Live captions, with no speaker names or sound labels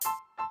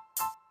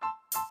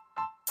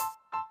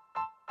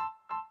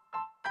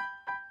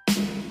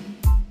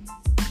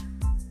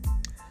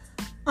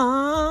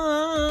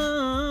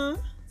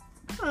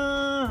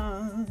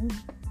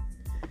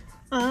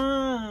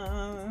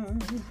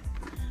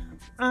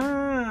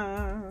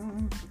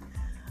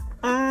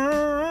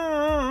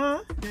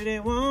Do they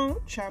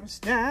want chop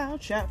style,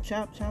 chop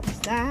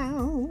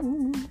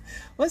style?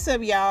 What's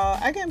up, y'all?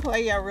 I can't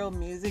play y'all real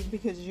music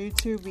because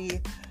YouTube be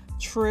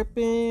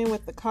tripping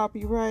with the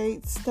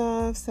copyright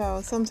stuff.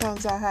 So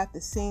sometimes I have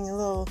to sing a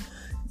little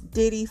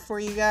ditty for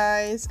you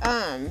guys.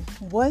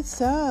 What's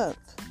up?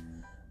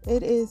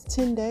 It is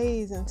 10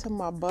 days until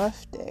my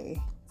birthday.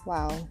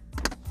 Wow.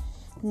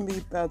 I'm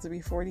about to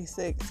be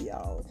 46,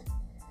 y'all.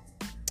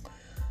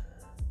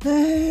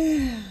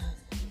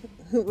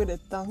 Who would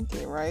have thunk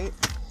it, right?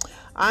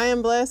 I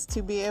am blessed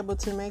to be able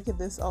to make it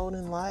this old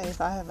in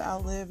life. I have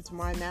outlived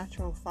my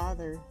natural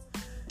father.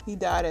 He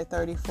died at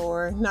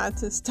 34. Not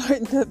to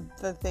start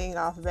the thing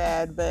off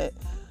bad, but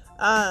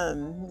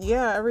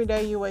yeah, every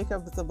day you wake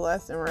up is a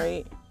blessing,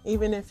 right?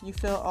 Even if you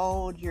feel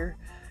old, your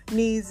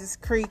knees is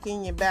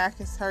creaking, your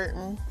back is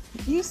hurting,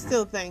 you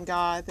still thank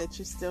God that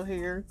you're still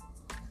here.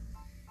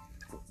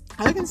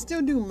 I can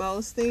still do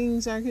most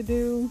things I could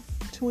do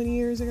 20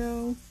 years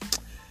ago,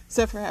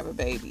 except for have a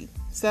baby.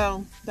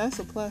 So that's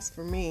a plus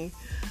for me.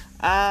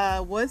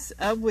 What's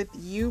up with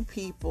you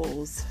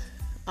peoples?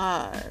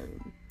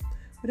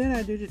 What did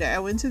I do today? I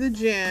went to the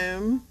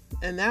gym,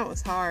 and that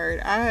was hard.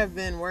 I have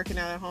been working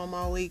out at home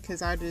all week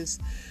because I just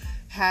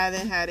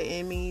haven't had it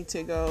in me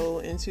to go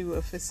into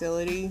a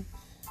facility.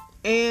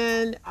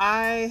 And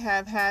I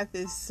have had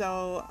this,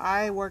 so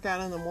I work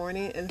out in the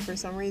morning, and for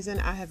some reason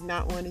I have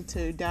not wanted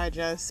to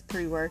digest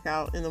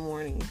pre-workout in the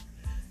morning.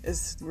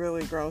 It's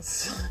really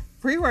gross.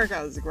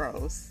 Pre-workout is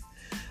gross.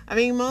 I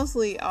mean,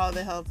 mostly all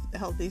the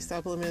healthy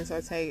supplements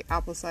I take,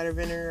 apple cider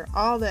vinegar,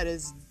 all that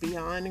is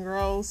beyond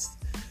gross.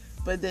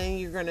 But then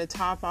you're going to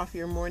top off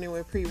your morning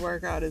with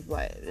pre-workout is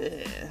like,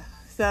 ugh.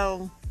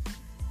 So,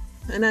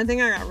 and I think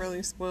I got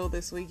really spoiled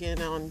this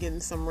weekend on getting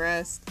some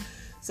rest.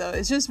 So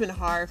it's just been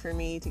hard for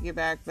me to get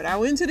back. But I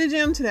went to the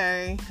gym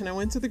today, and I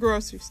went to the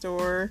grocery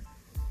store,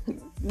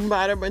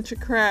 bought a bunch of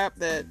crap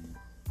that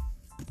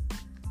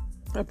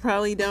I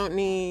probably don't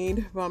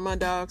need. Bought my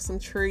dog some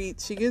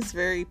treats. She gets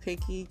very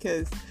picky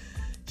because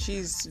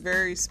she's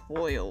very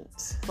spoiled.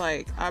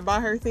 Like, I buy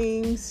her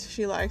things,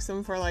 she likes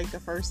them for like the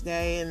first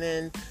day, and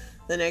then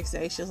the next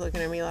day she's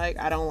looking at me like,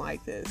 I don't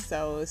like this.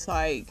 So it's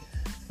like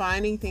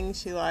finding things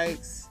she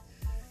likes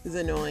is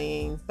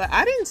annoying. But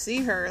I didn't see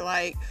her.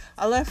 Like,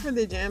 I left for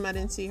the gym, I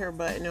didn't see her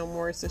butt no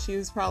more, so she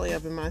was probably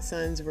up in my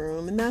son's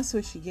room, and that's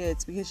what she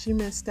gets because she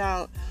missed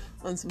out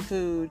on some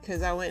food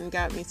because I went and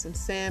got me some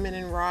salmon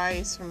and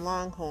rice from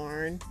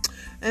Longhorn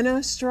and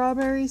a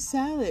strawberry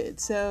salad.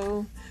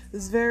 So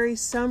it's very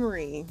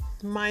summery.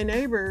 My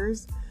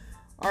neighbors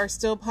are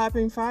still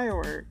popping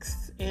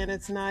fireworks, and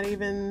it's not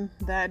even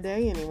that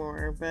day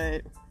anymore,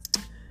 but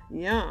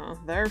yeah,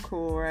 they're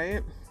cool,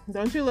 right?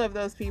 Don't you love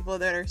those people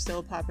that are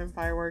still popping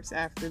fireworks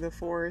after the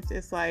 4th?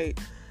 It's like,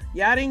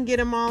 y'all didn't get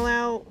them all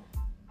out?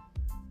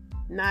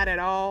 Not at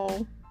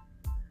all.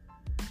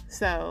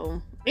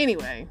 So,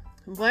 anyway,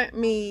 let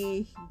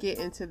me get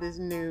into this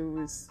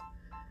news,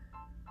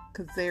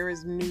 because there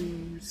is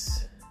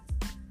news.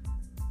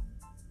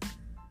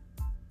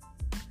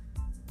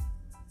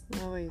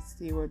 I always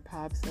see what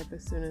pops up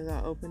as soon as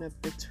I open up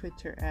the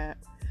Twitter app.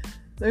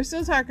 They're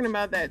still talking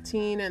about that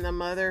teen and the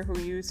mother who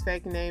used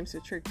fake names to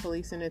trick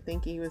police into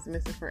thinking he was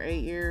missing for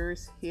 8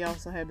 years. He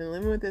also had been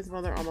living with his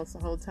mother almost the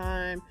whole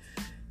time.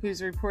 He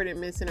was reported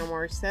missing on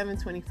March 7,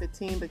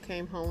 2015, but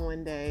came home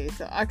one day.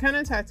 So I kind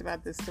of talked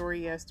about this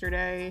story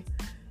yesterday,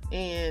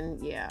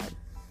 and yeah.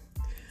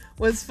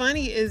 What's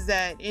funny is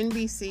that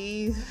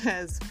NBC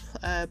has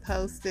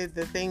posted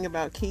the thing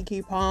about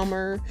Keke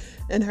Palmer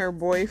and her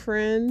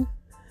boyfriend.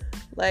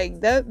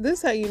 Like, this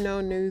is how you know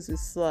news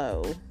is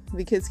slow.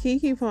 Because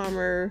Keke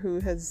Palmer, who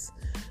has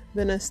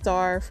been a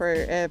star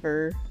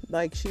forever,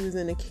 like, she was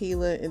in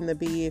Aquila and the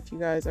Bee, if you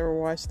guys ever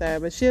watched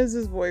that, but she has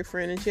this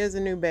boyfriend and she has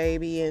a new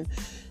baby, and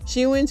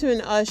she went to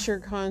an Usher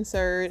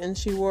concert and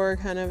she wore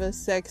kind of a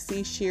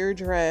sexy sheer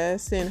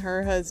dress, and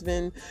her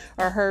husband,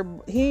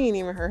 he ain't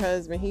even her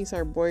husband, he's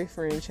her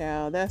boyfriend,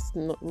 child. That's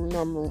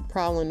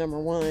problem number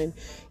one.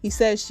 He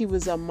said she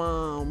was a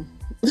mom.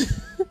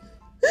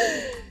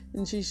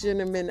 And she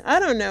shouldn't have been.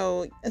 I don't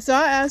know. So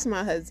I asked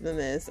my husband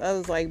this. I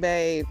was like,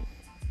 babe,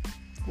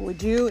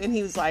 would you? And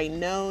he was like,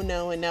 no,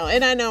 and no.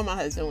 And I know my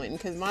husband wouldn't,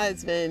 because my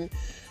husband,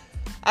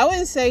 I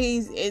wouldn't say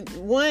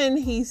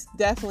he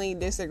definitely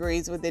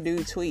disagrees with the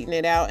dude tweeting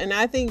it out. And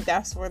I think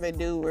that's where the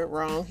dude went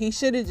wrong. He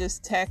should have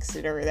just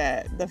texted her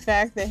that. The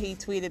fact that he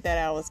tweeted that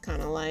out was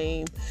kind of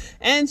lame.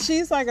 And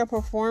she's like a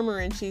performer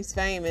and she's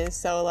famous.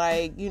 So,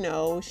 like, you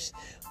know,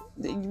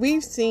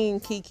 we've seen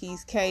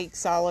Kiki's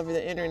cakes all over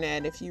the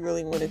internet if you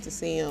really wanted to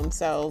see them.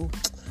 So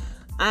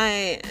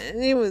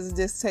it was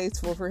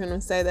distasteful for him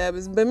to say that.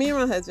 But me and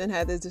my husband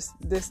had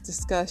this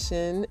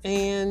discussion,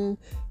 and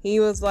he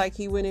was like,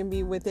 he wouldn't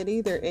be with it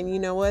either. And you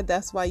know what?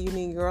 That's why you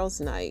need girls'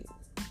 night.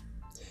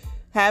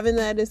 Having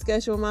that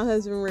discussion with my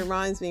husband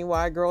reminds me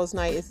why girls'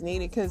 night is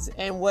needed.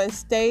 And what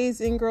stays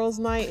in girls'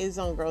 night is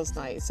on girls'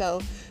 night. So,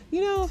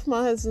 you know, if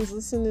my husband's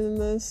listening to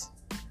this,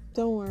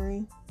 don't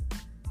worry.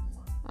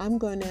 I'm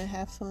going to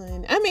have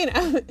fun. I mean,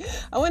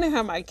 I want to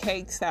have my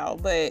cakes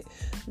out, but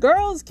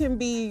girls can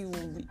be,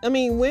 I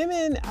mean,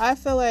 women, I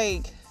feel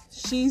like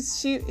she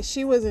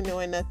wasn't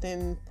doing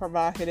nothing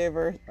provocative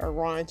or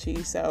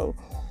raunchy, so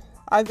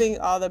I think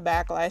all the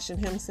backlash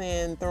and him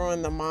saying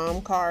throwing the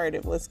mom card,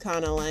 it was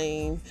kind of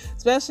lame,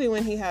 especially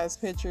when he has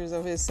pictures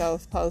of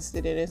himself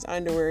posted in his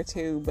underwear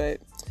too, but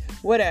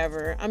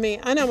whatever. I mean,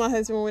 I know my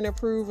husband wouldn't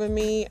approve of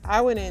me. I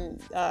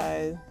wouldn't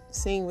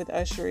sing with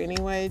Usher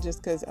anyway,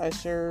 just because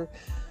Usher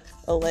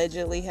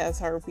allegedly has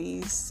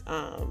herpes.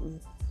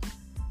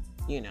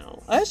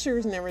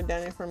 Usher's never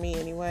done it for me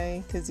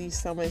anyway, because he's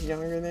so much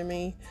younger than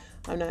me.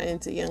 I'm not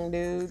into young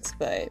dudes,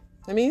 but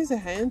I mean, he's a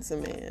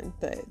handsome man,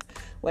 but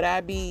would I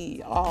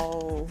be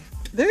all...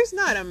 There's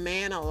not a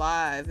man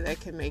alive that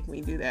can make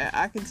me do that.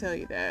 I can tell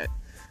you that.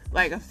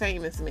 Like a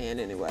famous man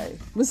anyway.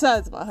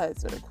 Besides my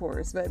husband, of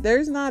course. But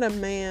there's not a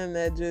man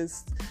that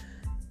just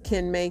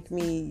can make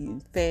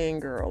me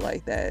fangirl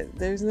like that.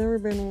 There's never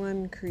been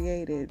one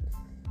created.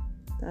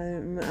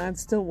 I'm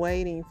still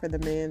waiting for the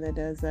man that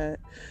does that.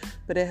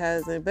 But it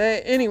hasn't.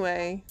 But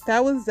anyway,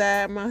 that was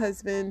that. My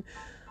husband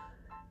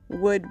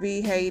would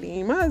be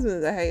hating. My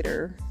husband's a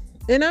hater.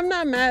 And I'm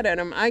not mad at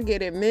him. I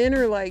get it. Men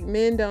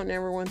don't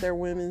ever want their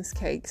women's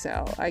cakes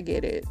out. I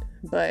get it.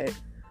 But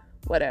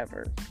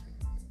whatever.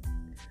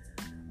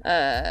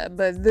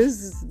 But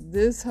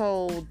this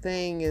whole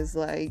thing is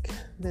like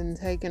been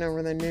taking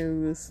over the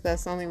news.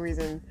 That's the only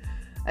reason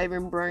I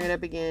even bring it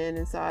up again.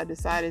 And so I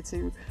decided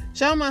to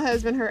show my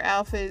husband her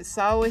outfit,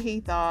 saw what he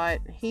thought.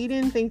 He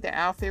didn't think the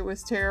outfit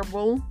was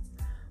terrible,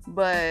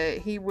 but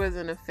he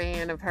wasn't a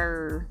fan of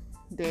her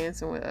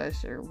dancing with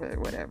Usher, but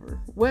whatever.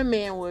 What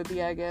man would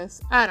be, I guess?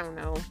 I don't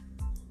know.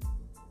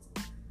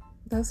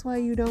 That's why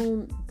you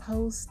don't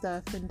post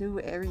stuff and do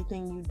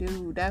everything you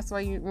do. That's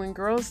why when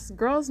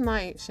girls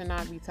night should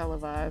not be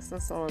televised.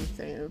 That's all I'm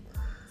saying.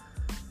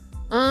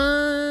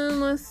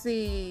 Let's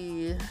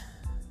see.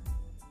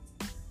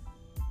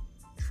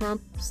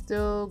 Trump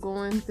still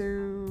going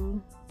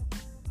through.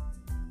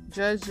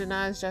 Judge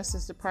denies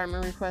Justice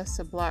Department request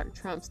to block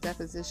Trump's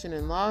deposition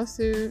in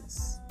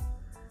lawsuits.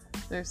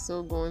 They're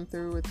still going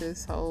through with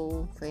this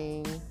whole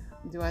thing.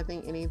 Do I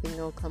think anything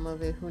will come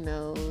of it? Who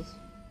knows?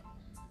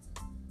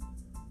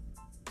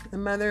 The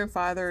mother and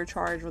father are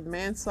charged with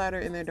manslaughter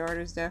in their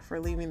daughter's death for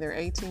leaving their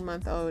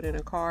 18-month-old in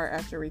a car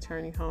after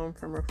returning home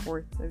from her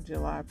 4th of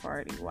July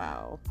party.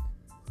 Wow.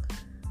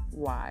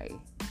 Why?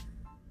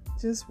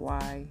 Just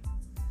why?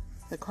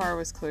 The car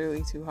was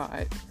clearly too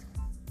hot.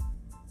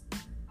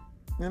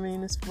 I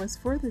mean, was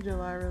 4th of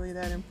July really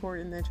that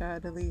important that you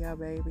had to leave your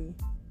baby?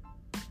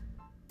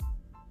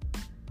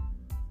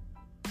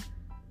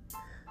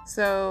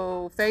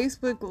 So,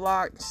 Facebook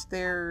launched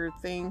their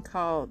thing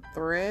called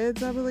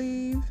Threads, I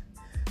believe.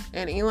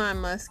 And Elon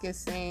Musk is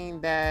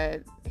saying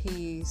that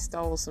he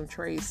stole some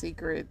trade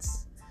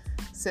secrets.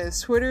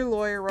 Says Twitter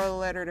lawyer wrote a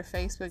letter to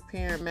Facebook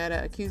parent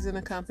Meta accusing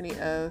the company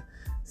of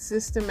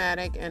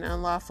systematic and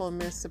unlawful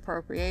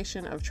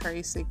misappropriation of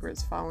trade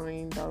secrets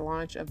following the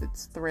launch of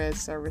its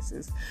Threads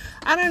services.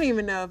 I don't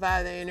even know if I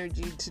have the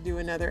energy to do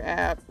another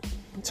app.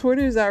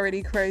 Twitter's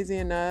already crazy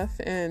enough,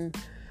 and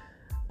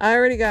I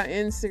already got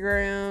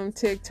Instagram,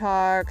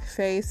 TikTok,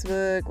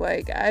 Facebook.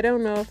 Like, I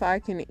don't know if I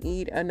can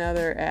eat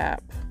another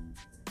app.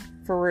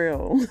 For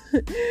real.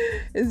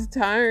 It's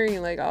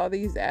tiring, like all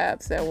these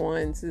apps at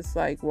once. It's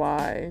like,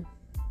 why?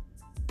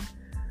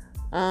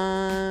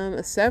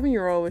 A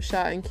 7-year-old was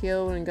shot and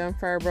killed when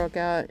gunfire broke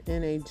out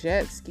in a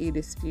jet ski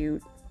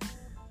dispute.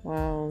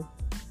 Wow.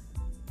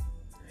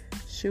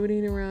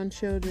 Shooting around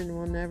children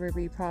will never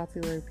be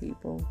popular,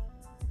 people.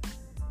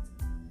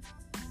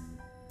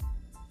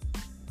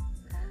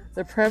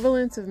 The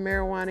prevalence of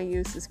marijuana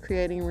use is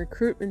creating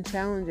recruitment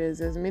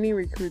challenges as many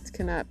recruits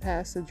cannot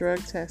pass the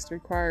drug test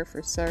required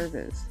for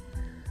service.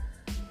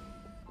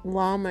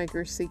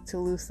 Lawmakers seek to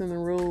loosen the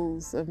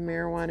rules of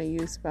marijuana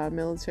use by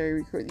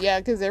military recruits. Yeah,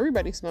 because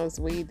everybody smokes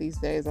weed these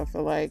days, I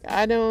feel like.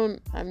 I've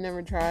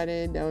never tried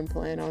it, don't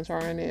plan on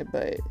trying it,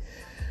 but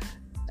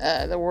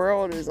the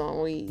world is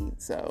on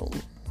weed, so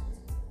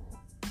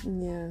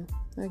yeah,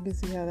 I can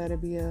see how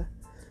that'd be a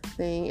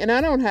thing. And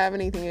I don't have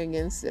anything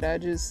against it.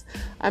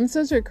 I'm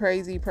such a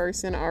crazy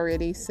person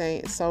already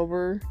saying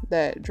sober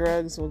that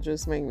drugs will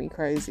just make me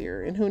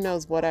crazier. And who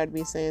knows what I'd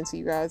be saying to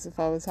you guys if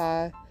I was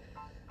high.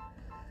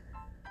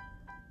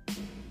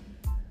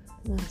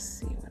 Let's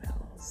see what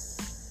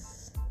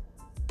else.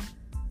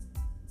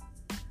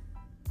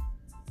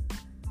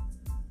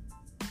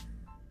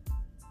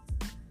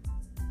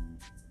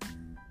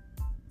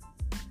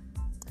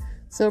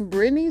 So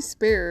Britney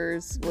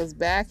Spears was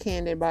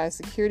backhanded by a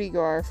security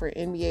guard for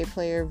NBA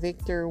player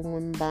Victor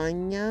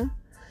Wembanyama.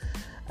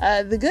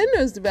 The good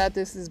news about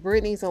this is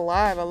Britney's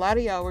alive. A lot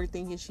of y'all were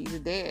thinking she's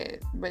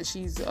dead, but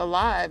she's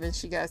alive and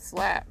she got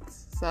slapped.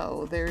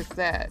 So there's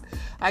that.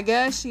 I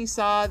guess she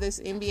saw this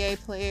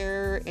NBA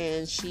player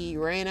and she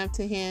ran up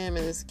to him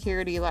and the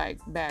security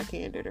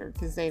backhanded her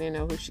because they didn't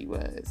know who she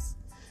was.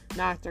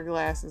 Knocked her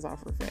glasses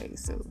off her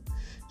face. So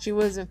she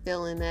wasn't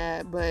feeling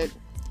that, but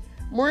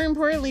More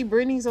importantly,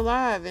 Brittany's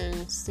alive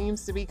and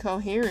seems to be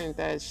coherent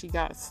that she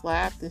got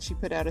slapped and she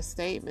put out a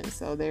statement.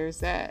 So there's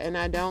that. And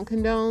I don't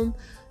condone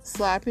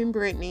slapping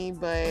Brittany,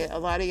 but a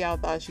lot of y'all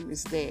thought she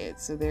was dead.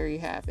 So there you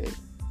have it.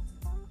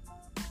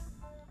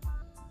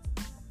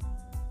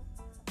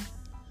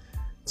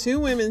 Two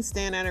women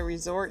staying at a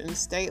resort in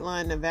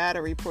Stateline,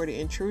 Nevada reported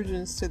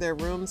intrusions to their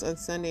rooms on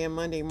Sunday and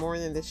Monday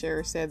morning. The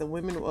sheriff said the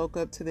women woke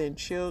up to the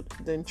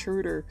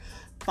intruder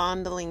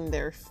fondling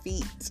their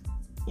feet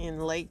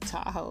in Lake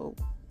Tahoe.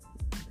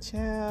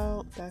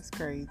 Child, that's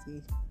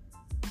crazy.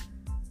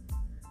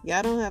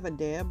 Y'all don't have a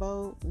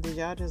deadbolt? Did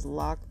y'all just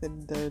lock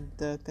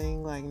the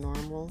thing like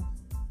normal?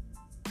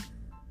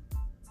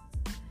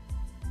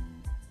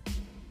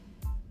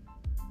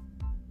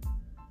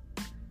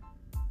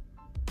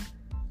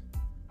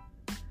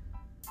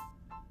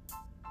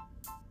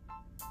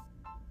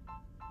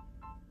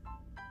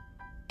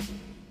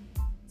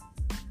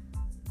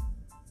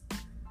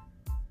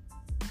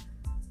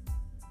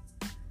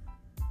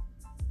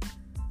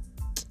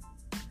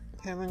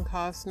 Kevin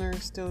Costner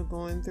is still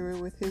going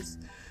through with his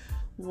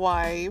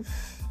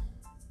wife.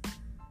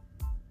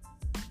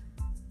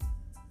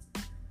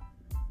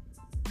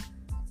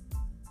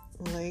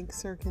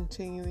 Lakes are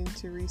continuing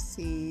to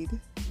recede.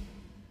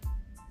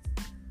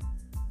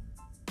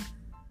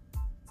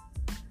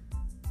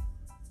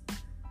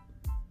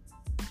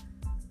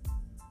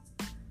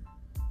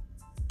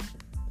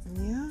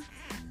 Yeah.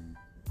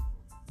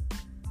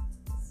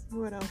 Let's see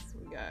what else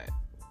we got.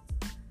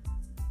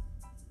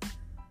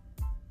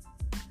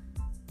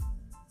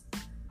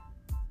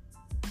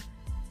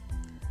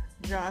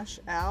 Josh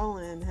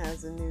Allen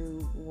has a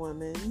new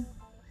woman,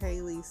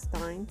 Haley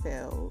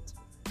Steinfeld.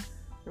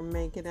 They're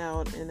making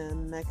out in a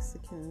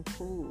Mexican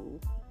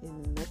pool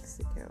in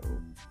Mexico.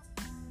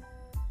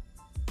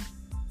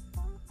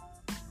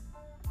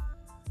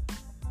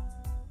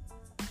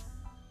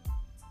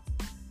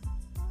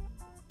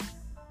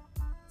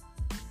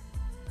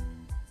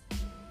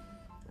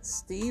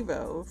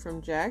 Steve-O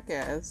from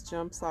Jackass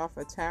jumps off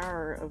a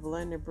tower of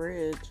London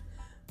Bridge.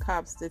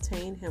 Cops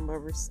detain him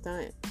over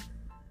stunt.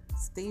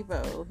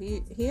 Steve-O,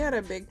 he had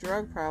a big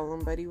drug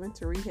problem, but he went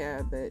to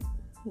rehab, but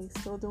he's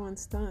still doing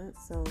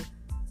stunts, so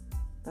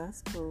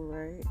that's cool,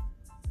 right?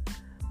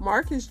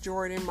 Marcus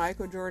Jordan,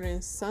 Michael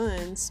Jordan's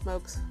son,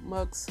 smokes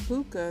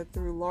hookah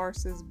through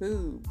Larsa's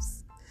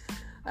boobs.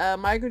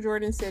 Michael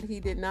Jordan said he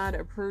did not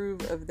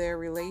approve of their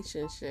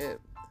relationship.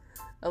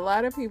 A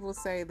lot of people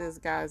say this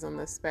guy's on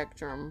the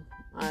spectrum.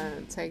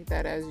 Take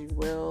that as you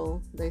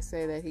will. They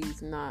say that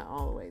he's not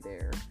all the way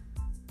there,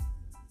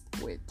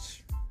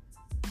 which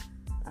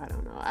I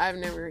don't know. I've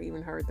never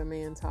even heard the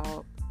man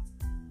talk.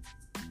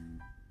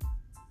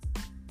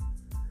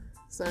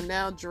 So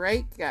now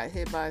Drake got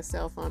hit by a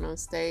cell phone on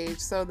stage.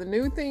 So the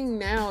new thing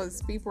now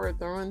is people are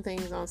throwing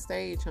things on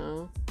stage,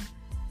 huh?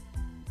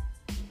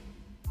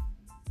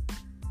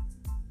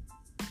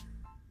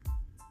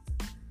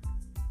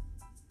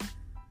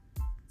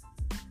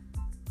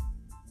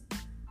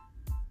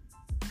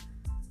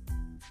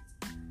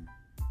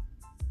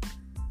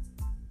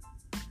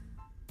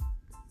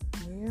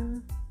 Yeah.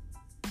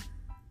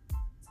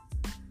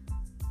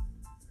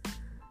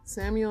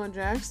 Samuel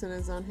Jackson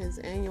is on his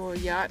annual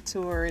yacht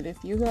tour, and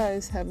if you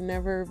guys have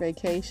never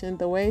vacationed,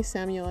 the way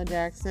Samuel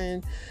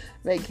Jackson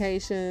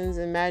vacations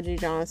and Magic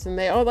Johnson,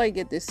 they all like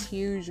get this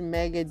huge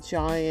mega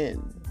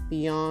giant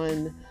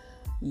beyond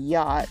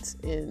yacht,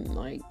 and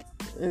like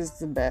is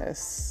the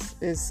best.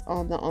 It's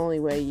on the only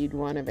way you'd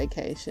want a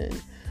vacation.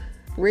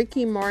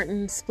 Ricky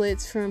Martin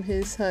splits from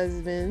his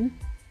husband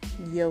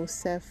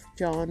Joseph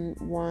John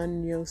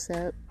Juan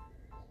Joseph.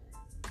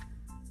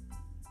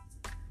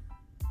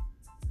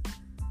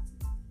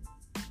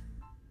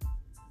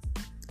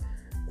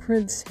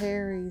 Prince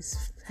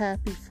Harry's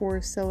happy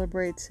force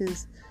celebrates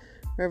his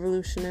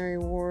Revolutionary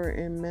War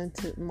in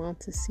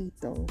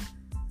Montecito.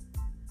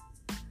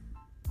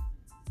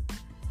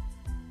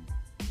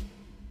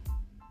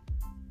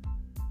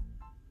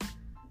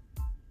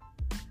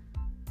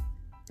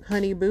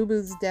 Honey Boo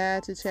Boo's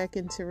dad to check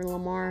into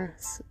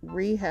Lamar's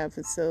rehab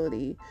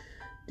facility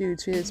due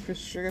to his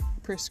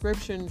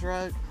prescription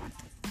drug.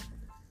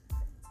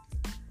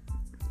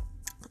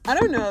 I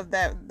don't know if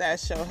that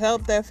show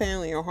helped that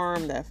family or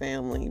harmed that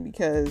family,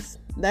 because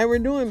they were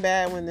doing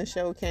bad when the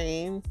show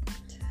came,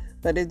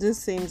 but it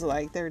just seems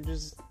like they're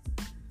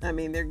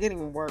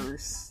getting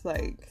worse.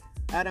 Like,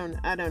 I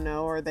don't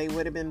know, or they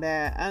would have been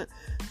bad.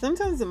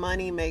 Sometimes the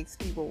money makes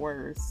people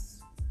worse.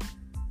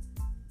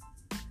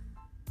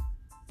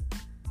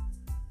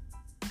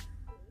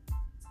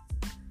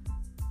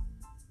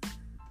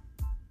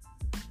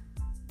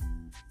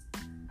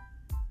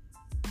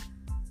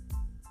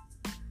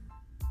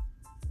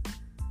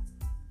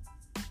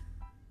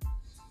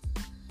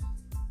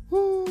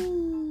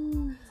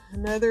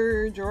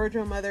 Another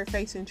Georgia mother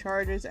facing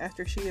charges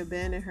after she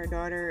abandoned her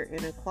daughter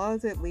in a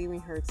closet, leaving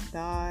her to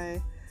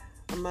die.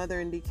 A mother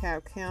in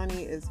DeKalb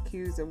County is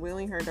accused of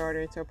wheeling her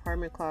daughter into an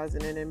apartment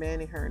closet and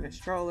abandoning her in a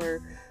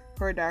stroller.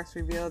 Court docs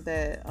revealed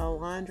that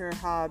Alondra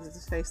Hobbs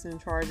is facing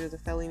charges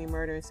of felony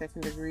murder and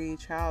second-degree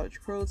child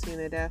cruelty in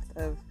the death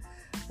of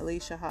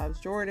Alicia Hobbs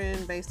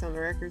Jordan. Based on the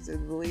records,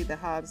 it's believed that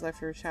Hobbs left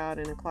her child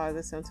in a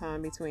closet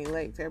sometime between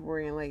late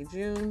February and late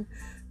June.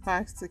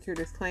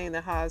 Prosecutors claim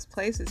that Hobbs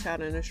placed the child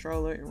in a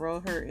stroller and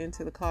rolled her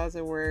into the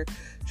closet where,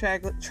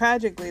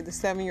 tragically, the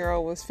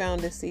 7-year-old was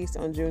found deceased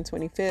on June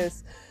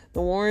 25th.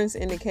 The warrants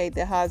indicate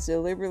that Hobbs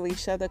deliberately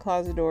shut the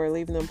closet door,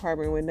 leaving the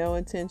apartment with no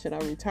intention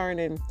of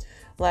returning.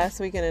 Last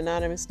week, an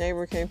anonymous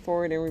neighbor came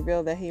forward and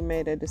revealed that he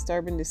made a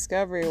disturbing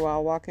discovery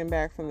while walking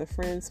back from the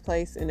friend's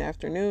place in the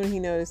afternoon. He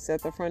noticed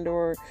that the front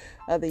door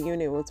of the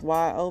unit was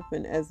wide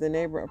open. As the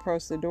neighbor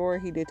approached the door,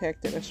 he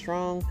detected a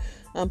strong,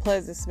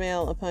 unpleasant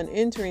smell. Upon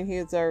entering, he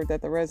observed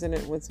that the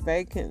residence was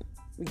vacant,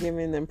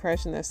 giving the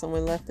impression that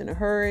someone left in a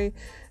hurry.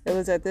 It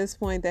was at this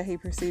point that he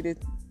proceeded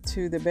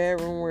to the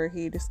bedroom, where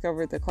he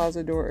discovered the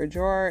closet door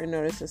ajar and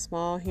noticed a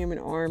small human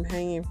arm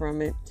hanging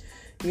from it.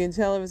 You can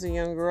tell it was a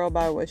young girl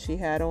by what she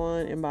had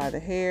on and by the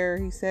hair,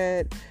 he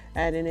said,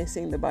 adding it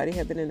seemed the body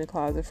had been in the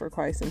closet for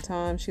quite some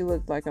time. She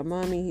looked like a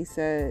mummy, he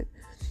said.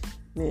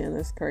 Man,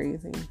 that's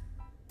crazy.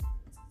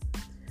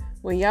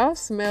 When y'all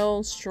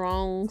smell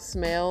strong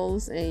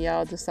smells and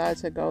y'all decide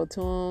to go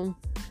to them,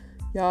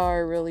 y'all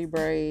are really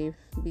brave,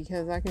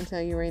 because I can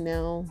tell you right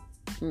now,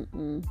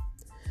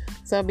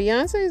 So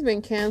Beyonce's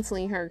been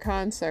canceling her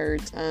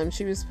concerts.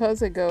 She was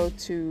supposed to go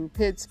to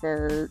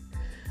Pittsburgh,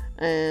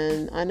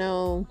 and I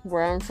know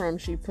where I'm from,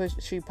 she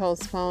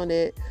postponed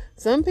it.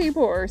 Some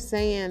people are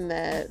saying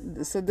that,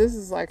 so this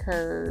is like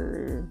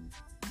her,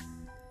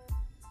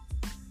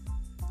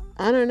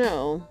 I don't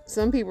know.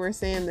 Some people are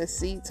saying the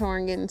seats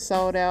aren't getting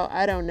sold out.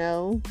 I don't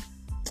know.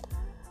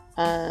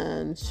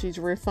 She's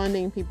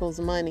refunding people's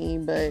money,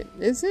 but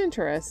it's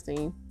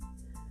interesting.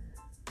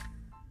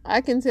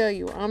 I can tell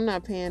you, I'm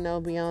not paying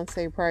no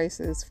Beyonce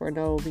prices for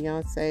no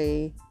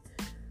Beyonce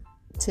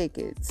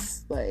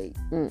tickets. Like,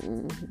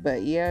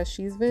 But yeah,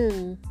 she's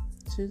been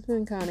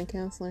kind of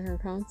canceling her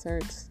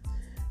concerts.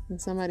 And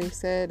somebody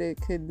said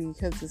it could be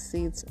because the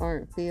seats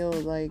aren't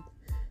filled like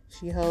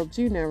she hoped.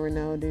 You never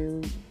know,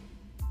 dude.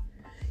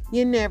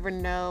 You never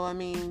know. I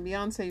mean,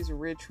 Beyonce's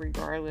rich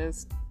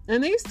regardless.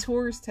 And these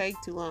tours take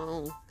too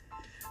long.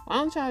 Why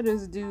don't y'all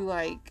just do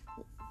like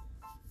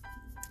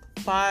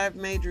 5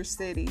 major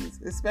cities?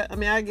 I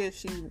mean, I guess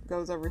she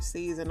goes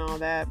overseas and all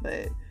that,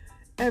 but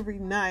every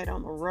night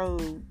on the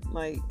road,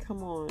 like,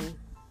 come on.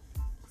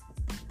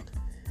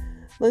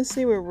 Let's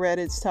see what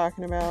Reddit's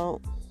talking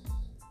about.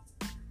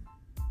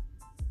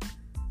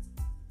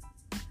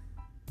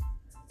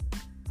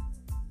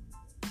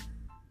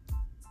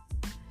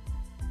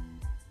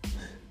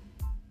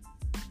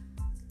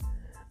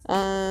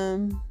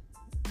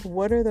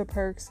 What are the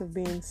perks of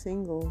being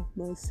single?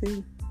 Let's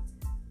see.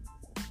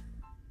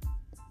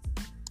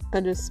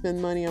 I just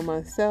spend money on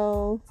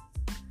myself.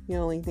 You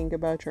only think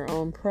about your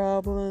own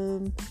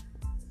problems.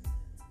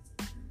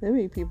 There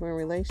be people in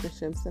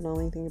relationships that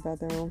only think about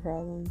their own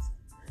problems.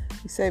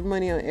 You save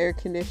money on air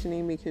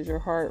conditioning because your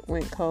heart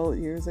went cold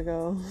years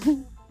ago.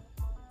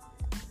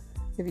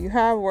 If you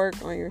have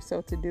work on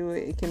yourself to do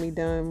it, it can be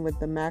done with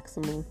the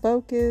maximum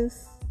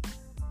focus.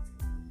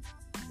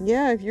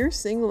 Yeah, if you're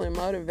single and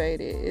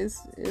motivated,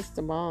 it's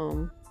the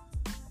bomb.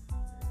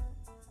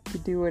 You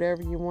do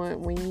whatever you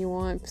want when you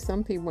want.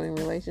 Some people in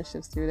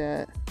relationships do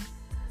that.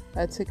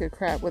 I took a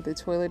crap with the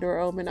toilet door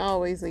open. I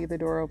always leave the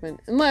door open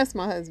unless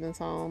my husband's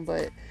home,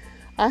 but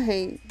I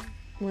hate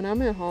when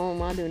I'm at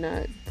home. I do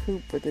not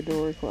poop with the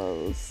door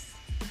closed.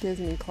 It gives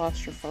me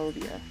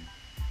claustrophobia.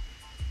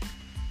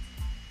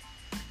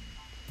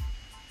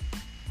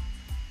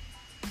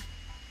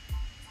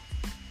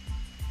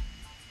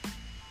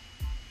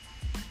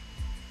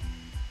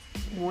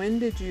 When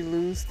did you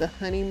lose the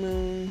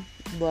honeymoon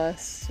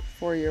lust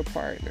for your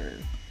partner?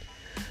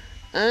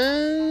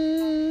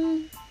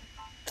 I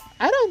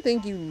don't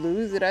think you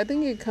lose it. I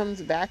think it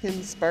comes back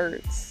in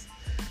spurts.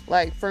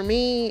 Like for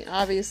me,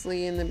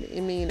 obviously,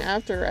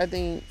 after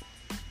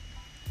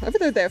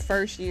that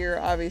first year,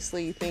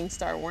 obviously things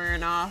start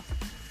wearing off.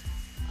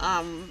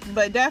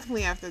 But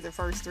definitely after the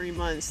first 3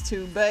 months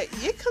too. But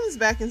it comes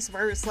back in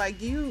spurts.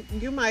 Like you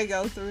might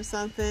go through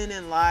something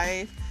in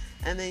life,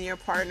 and then your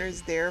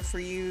partner's there for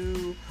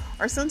you.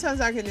 Or sometimes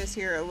I can just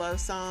hear a love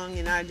song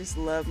and I just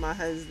love my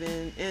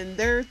husband. And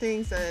there are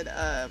things that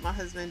my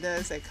husband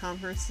does that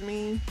comforts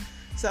me.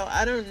 So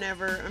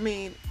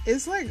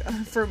it's like,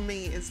 for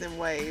me, it's in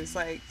waves.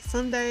 Like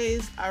some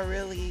days I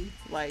really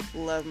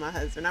love my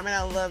husband. I mean,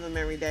 I love him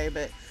every day,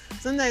 but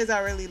some days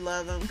I really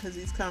love him because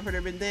he's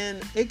comfortable. But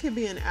then it could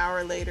be an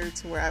hour later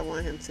to where I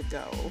want him to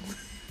go.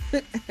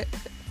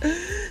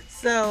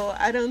 So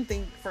I don't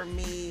think for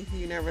me,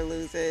 you never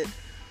lose it.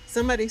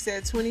 Somebody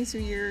said 22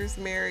 years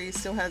married,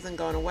 still hasn't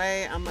gone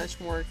away. I'm much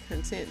more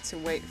content to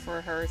wait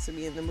for her to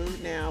be in the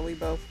mood now. We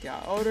both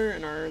got older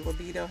and our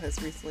libido has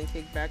recently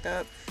kicked back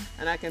up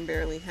and I can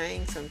barely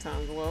hang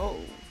sometimes. Whoa.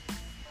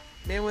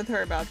 Been with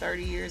her about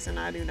 30 years and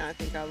I do not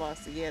think I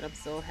lost it yet. I'm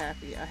still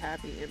happy, a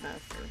happy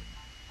MFer.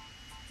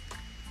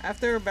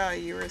 After about a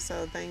year or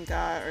so, thank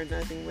God, or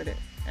nothing would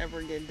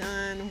ever get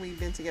done. We've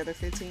been together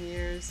 15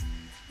 years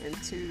and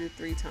 2 to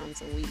 3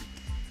 times a week.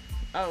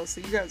 Oh,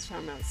 so you guys are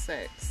talking about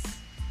sex.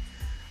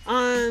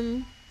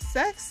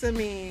 Sex, I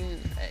mean,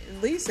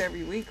 at least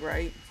every week,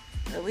 right?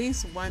 At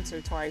least once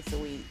or twice a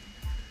week.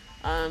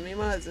 Me and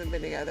my husband have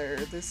been together.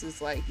 This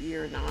is like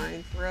year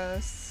 9 for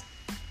us.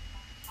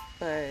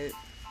 But,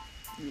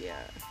 yeah.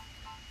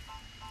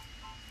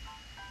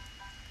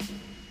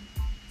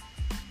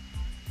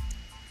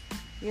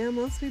 Yeah,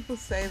 most people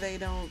say they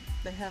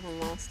haven't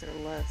lost their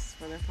lust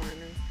for their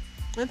partner.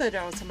 I thought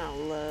y'all was talking about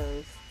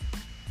love.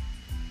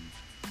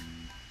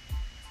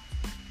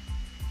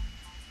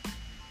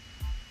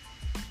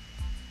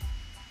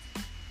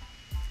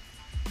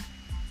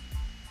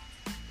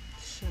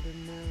 Should have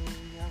known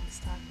y'all was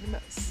talking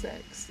about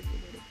sex, you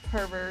little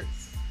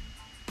perverts.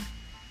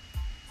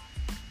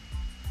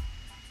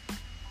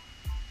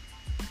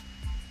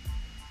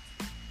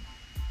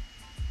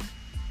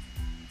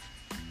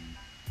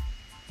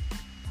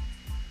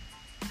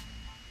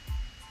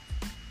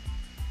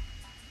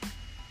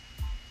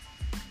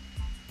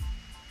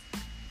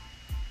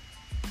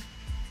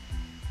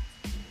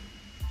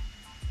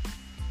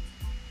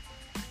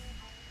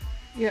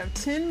 You have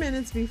 10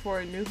 minutes before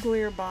a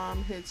nuclear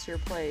bomb hits your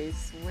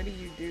place. What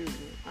do?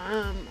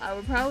 I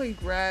would probably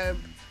grab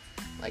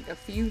like a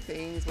few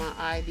things, my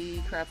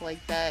ID, crap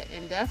like that,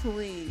 and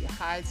definitely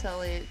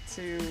hightail it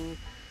to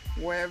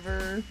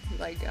wherever,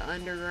 like an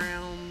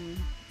underground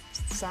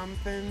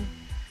something,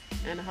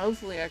 and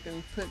hopefully I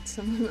can put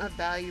some of my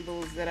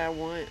valuables that I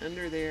want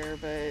under there.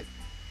 But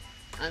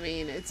I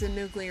mean, it's a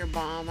nuclear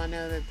bomb. I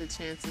know that the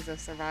chances of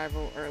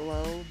survival are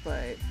low,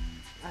 but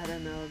I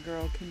don't know, a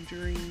girl can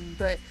dream.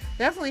 But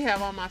definitely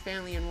have all my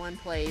family in one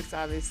place,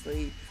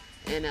 obviously.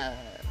 And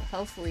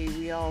hopefully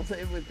we all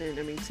live within,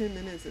 10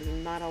 minutes is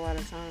not a lot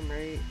of time,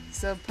 right?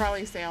 So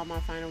probably say all my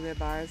final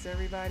goodbyes to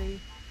everybody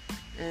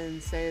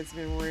and say it's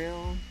been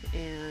real.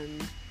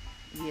 And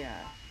yeah,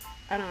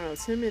 I don't know,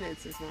 10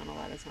 minutes is not a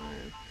lot of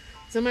time.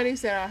 Somebody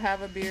said I'll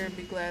have a beer and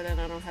be glad that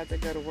I don't have to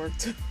go to work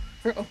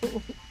tomorrow.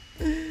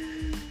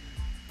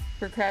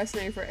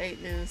 Procrastinate for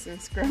 8 minutes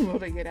and scramble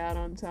to get out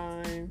on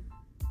time.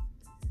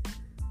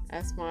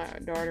 Ask my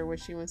daughter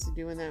what she wants to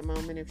do in that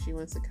moment, if she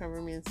wants to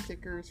cover me in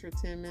stickers for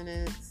 10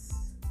 minutes.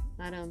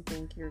 I don't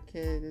think your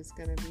kid is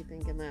going to be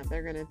thinking that.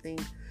 They're going to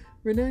think,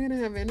 we're not going to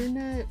have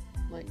internet.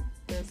 Like,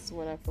 that's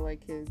what I feel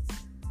like kids.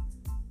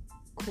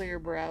 Clear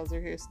browser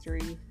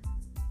history.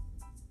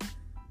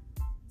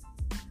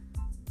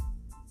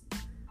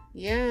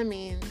 Yeah,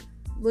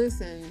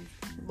 listen,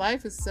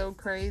 life is so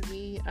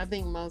crazy. I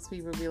think most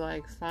people be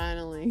like,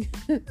 finally.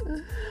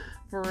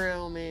 For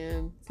real,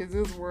 man. Because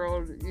this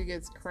world, it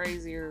gets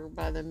crazier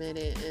by the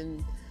minute.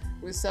 And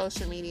with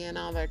social media and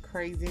all that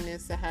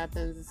craziness that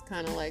happens, it's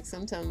kind of like,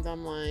 sometimes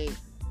I'm like,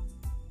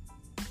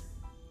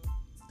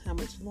 how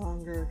much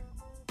longer?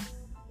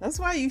 That's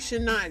why you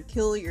should not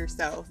kill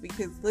yourself.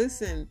 Because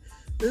listen,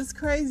 this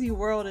crazy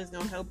world is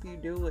going to help you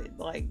do it.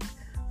 Like,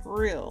 for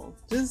real.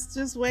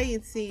 Just wait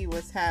and see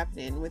what's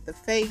happening with the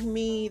fake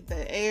meat,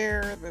 the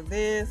air, the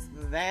this,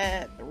 the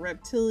that, the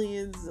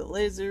reptilians, the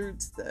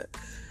lizards, the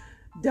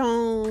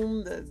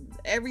dome, the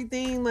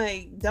everything.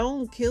 Like,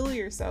 don't kill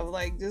yourself.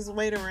 Like, just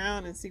wait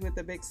around and see what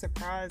the big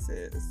surprise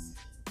is.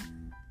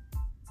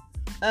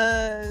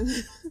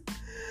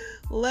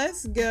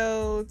 Let's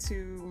go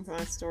to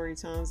my story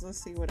times.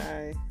 Let's see what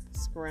I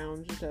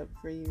scrounged up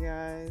for you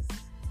guys.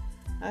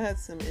 I had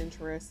some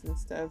interesting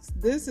stuff.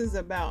 This is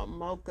about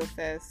Mocha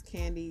Fest.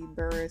 Candy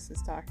Burris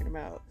is talking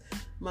about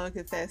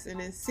Mocha Fest,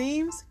 and it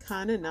seems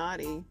kind of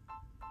naughty.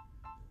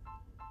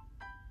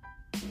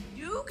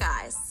 You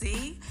guys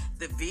see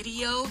the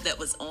video that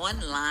was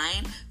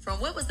online from,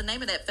 what was the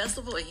name of that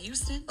festival in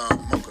Houston?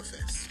 Mocha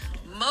Fest.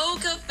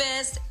 Mocha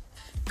Fest.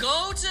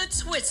 Go to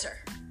Twitter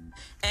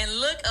and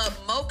look up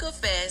Mocha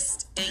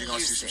Fest in Houston. You're gonna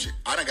see some shit.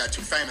 I done got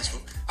too famous for.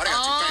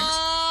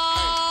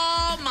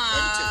 Oh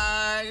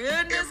my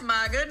goodness,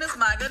 my goodness,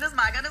 my goodness,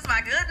 my goodness,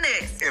 my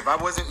goodness. If I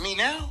wasn't me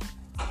now,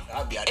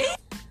 I'd be out there.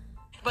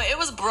 But it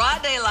was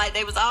broad daylight.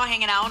 They was all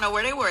hanging out. I don't know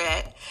where they were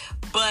at.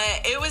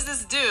 But it was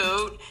this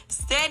dude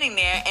standing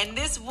there, and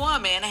this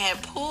woman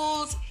had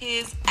pulled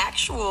his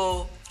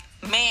actual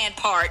man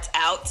part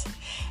out,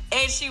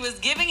 and she was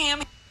giving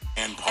him,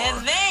 and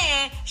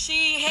then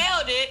she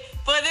held it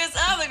for this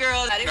other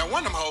girl. Now,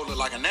 one of them hoes looked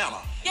like a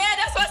nana. Yeah,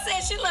 that's what I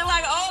said. She looked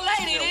like an old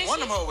lady, didn't one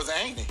she? of them hoes was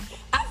Amy.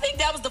 I think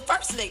that was the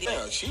first lady.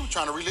 Yeah, she was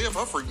trying to relive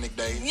her freaknik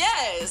days.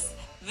 Yes.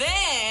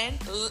 Then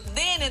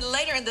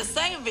later in the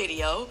same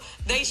video,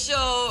 they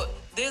showed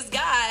this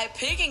guy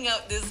picking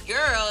up this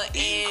girl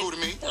and cool to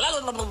me.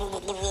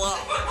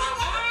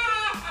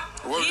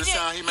 What was the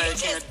sound he made?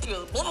 To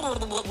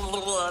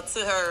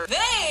her.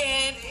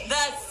 Then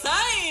the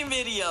same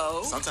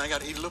video. Sometimes you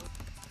gotta eat a little.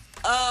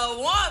 A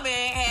woman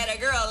had a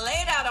girl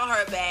laid out on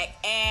her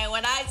back, and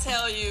when I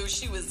tell you,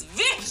 she was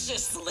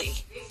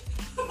viciously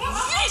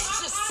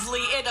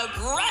and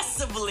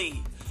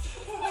aggressively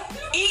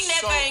eating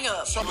that thing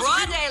up.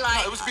 Broad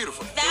daylight. No, it was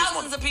beautiful.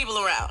 Thousands of people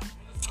around.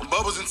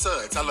 Bubbles and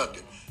suds. I loved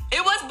it.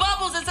 It was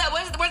bubbles inside.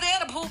 Were they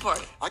at a pool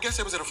party? I guess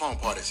it was at a phone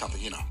party or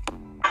something, you know.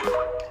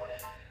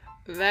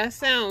 That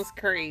sounds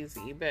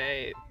crazy,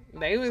 but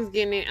they was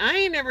getting it. I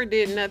ain't never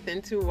did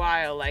nothing too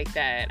wild like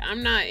that.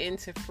 I'm not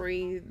into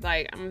free,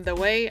 like, the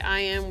way I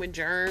am with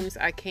germs,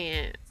 I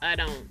don't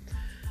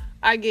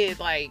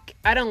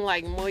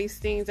like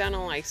moist things. I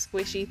don't like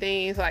squishy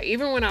things. Like,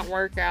 even when I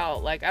work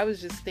out, like, I was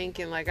just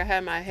thinking, like, I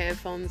had my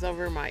headphones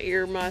over, my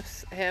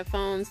earmuffs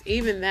headphones.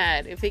 Even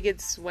that, if it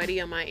gets sweaty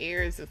on my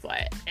ears, it's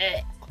like,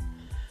 eh.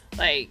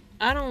 Like,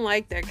 I don't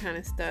like that kind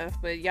of stuff,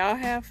 but y'all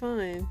have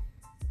fun.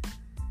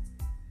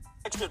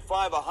 Next at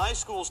 5, a high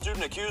school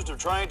student accused of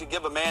trying to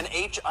give a man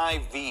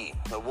HIV.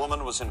 The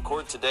woman was in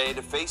court today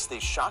to face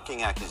these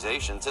shocking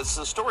accusations. It's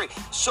a story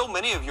so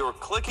many of you are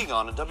clicking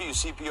on at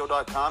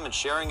WCPO.com and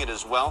sharing it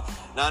as well.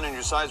 9 on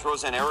your side's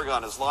Roseanne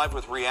Aragon is live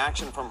with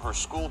reaction from her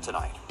school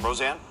tonight.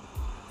 Roseanne?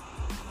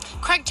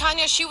 Craig,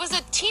 Tanya, she was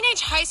a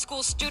teenage high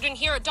school student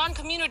here at Don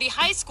Community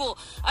High School,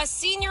 a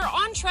senior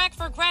on track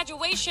for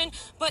graduation,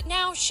 but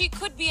now she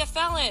could be a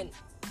felon.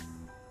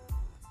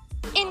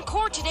 In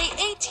court today,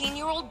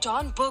 18-year-old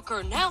Dawn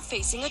Booker now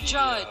facing a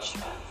judge.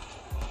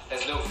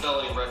 Has no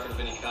felony record of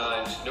any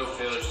kind, no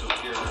failures to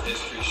appear in her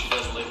history. She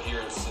does live here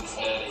in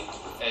Cincinnati,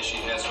 as she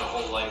has her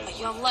whole life. A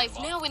young life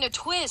now in a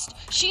twist.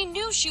 She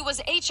knew she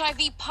was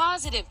HIV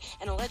positive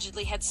and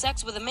allegedly had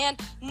sex with a man,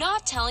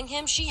 not telling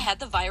him she had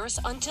the virus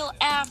until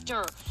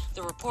after.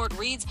 The report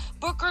reads,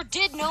 Booker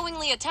did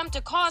knowingly attempt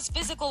to cause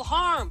physical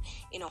harm.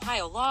 In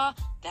Ohio law,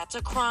 that's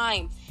a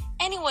crime.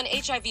 Anyone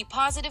HIV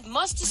positive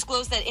must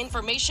disclose that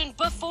information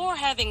before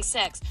having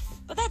sex.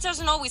 But that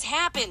doesn't always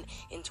happen.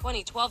 In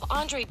 2012,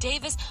 Andre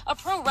Davis, a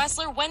pro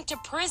wrestler, went to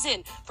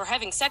prison for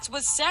having sex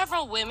with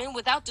several women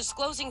without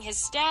disclosing his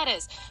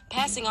status,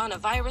 passing on a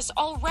virus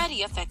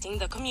already affecting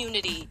the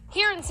community.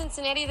 Here in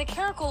Cincinnati, the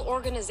Caracol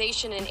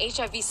organization and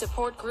HIV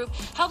support group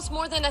helps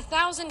more than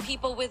 1,000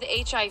 people with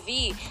HIV.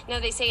 Now,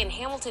 they say in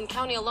Hamilton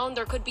County alone,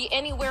 there could be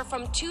anywhere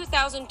from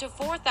 2,000 to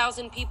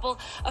 4,000 people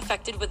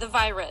affected with the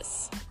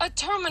virus. A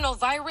terminal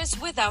virus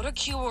without a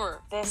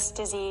cure. This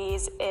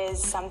disease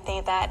is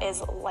something that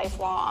is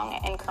lifelong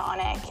and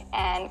chronic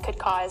and could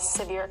cause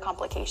severe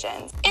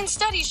complications. And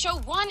studies show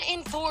 1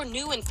 in 4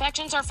 new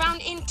infections are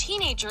found in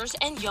teenagers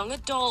and young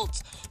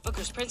adults.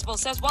 Booker's principal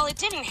says while it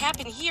didn't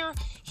happen here,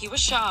 he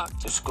was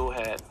shocked. The school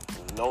had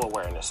no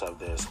awareness of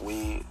this.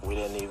 We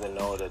didn't even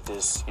know that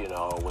this,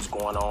 was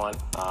going on.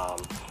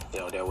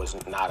 There was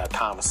not a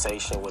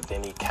conversation with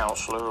any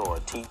counselor or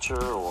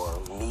teacher or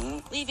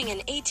me. Leaving an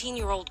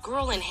 18-year-old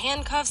girl in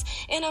handcuffs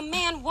and a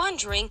man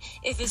wondering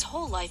if his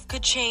whole life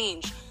could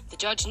change. The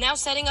judge now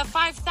setting a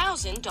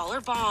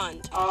 $5,000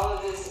 bond. All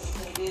of this is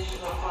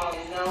conditional upon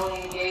no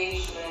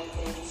engagement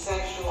in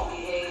sexual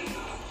behavior.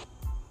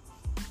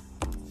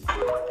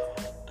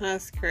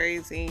 That's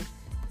crazy.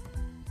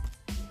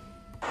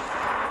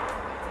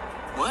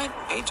 What?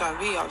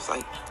 HIV? I was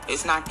like,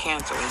 it's not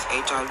cancer, it's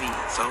HIV.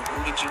 So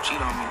who did you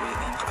cheat on me with?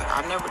 And he's like,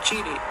 I never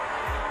cheated.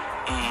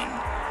 And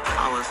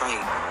I was like,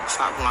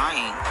 stop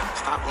lying.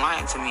 Stop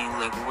lying to me.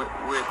 Like,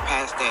 we're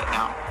past that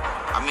now.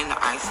 I'm in the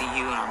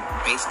ICU and I'm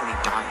basically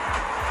dying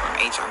from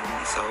HIV.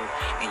 So,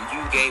 and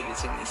you gave it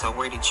to me. So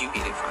where did you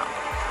get it from?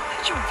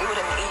 What did you do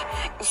to me,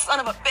 you son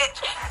of a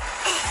bitch?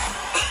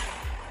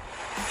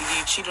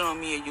 You cheated on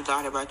me or you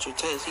lied about your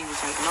test. He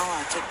was like, no,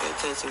 I took that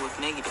test. It was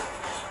negative.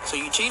 So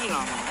you cheated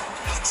on me.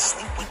 I'd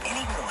sleep with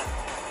anyone.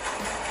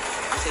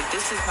 I said,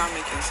 this is not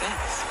making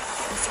sense.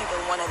 It's either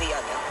one or the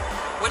other.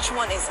 Which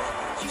one is it?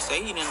 You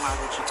say you didn't lie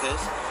about your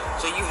test,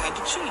 so you had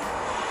to cheat.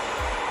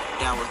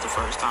 That was the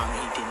first time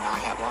that he did not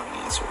have all the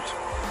answers.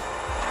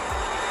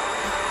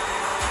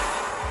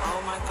 Oh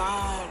my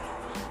God.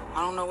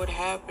 I don't know what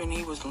happened.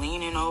 He was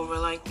leaning over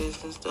like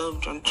this and stuff,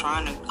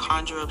 trying to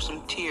conjure up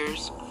some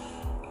tears,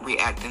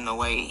 reacting the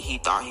way he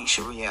thought he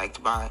should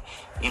react by,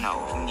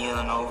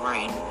 kneeling over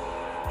and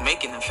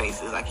making the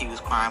faces like he was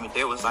crying, but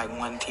there was like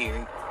one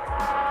tear.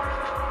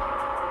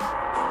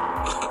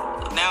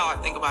 Now I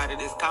think about it,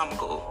 it's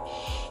comical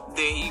that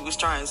he was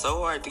trying so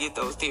hard to get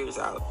those tears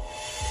out.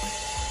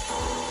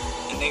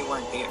 And they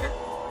weren't there.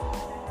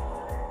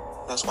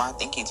 That's why I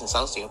think he's a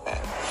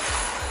sociopath.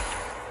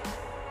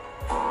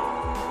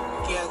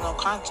 He has no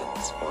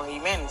conscience or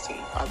humanity.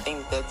 I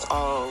think that's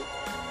all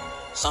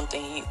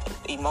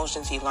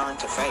emotions he learned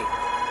to fake.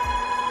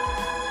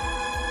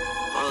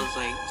 I was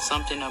like,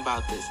 something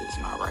about this is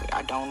not right.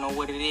 I don't know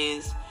what it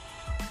is,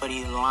 but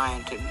he's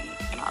lying to me.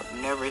 And I've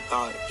never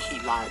thought he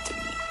lied to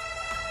me.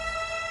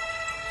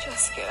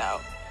 Just get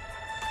out.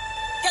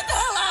 Get the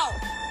hell out!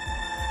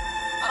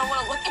 I don't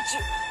want to look at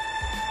you.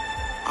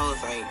 I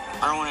was like,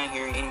 I don't want to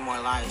hear any more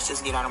lies.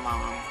 Just get out of my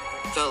room.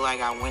 Felt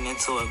like I went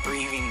into a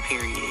grieving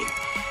period,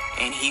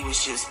 and he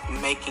was just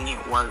making it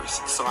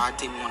worse. So I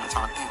didn't want to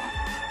talk to him.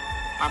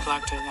 I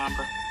blocked his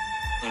number.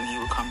 When he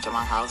would come to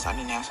my house, I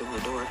didn't answer the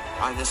door.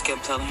 I just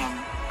kept telling him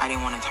I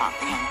didn't want to talk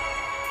to him.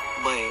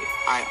 But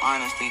I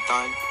honestly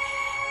thought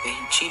that he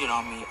cheated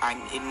on me.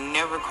 It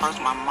never crossed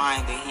my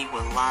mind that he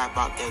would lie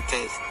about that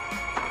test.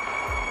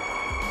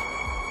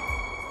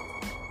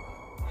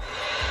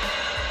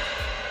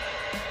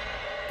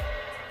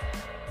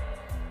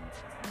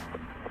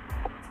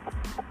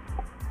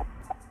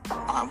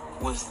 I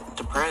was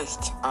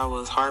depressed. I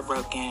was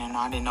heartbroken.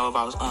 I didn't know if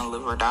I was going to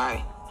live or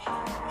die.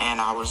 And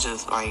I was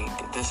just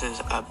like, this is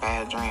a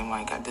bad dream.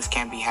 Like, this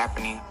can't be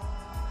happening.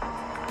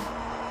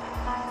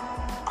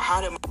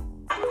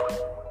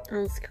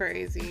 That's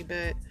crazy,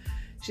 but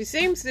she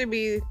seems to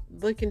be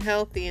looking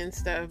healthy and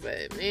stuff,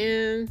 but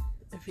man,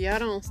 if y'all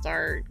don't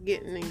start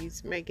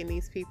making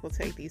these people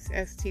take these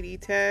STD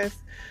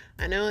tests,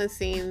 I know it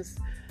seems,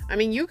 I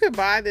mean, you could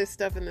buy this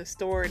stuff in the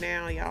store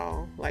now,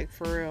 y'all, like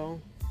for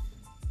real.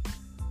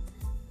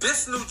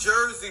 This New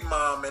Jersey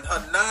mom and her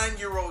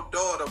 9-year-old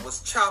daughter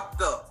was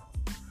chopped up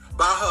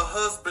by her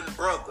husband's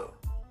brother.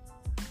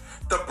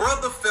 The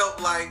brother felt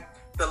like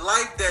the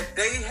life that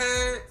they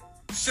had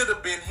should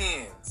have been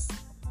his.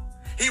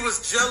 He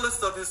was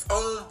jealous of his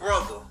own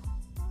brother.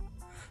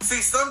 See,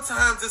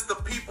 sometimes it's the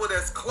people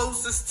that's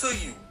closest to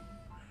you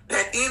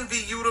that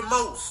envy you the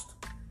most.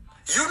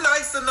 You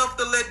nice enough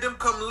to let them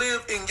come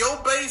live in your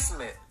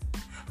basement.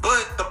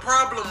 But the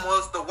problem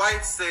was the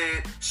wife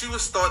said she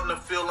was starting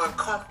to feel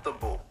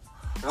uncomfortable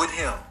with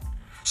him.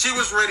 She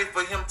was ready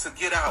for him to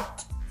get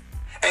out.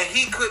 And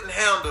he couldn't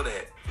handle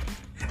that.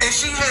 And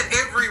she had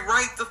every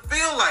right to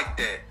feel like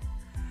that.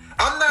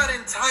 I'm not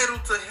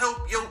entitled to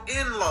help your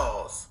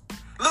in-laws.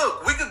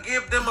 Look, we could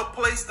give them a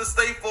place to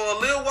stay for a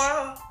little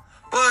while,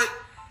 but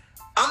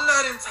I'm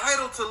not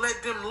entitled to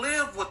let them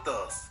live with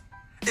us.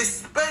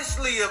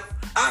 Especially if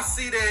I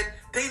see that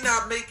they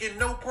not making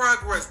no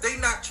progress. They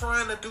not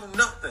trying to do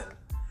nothing.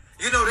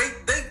 You know,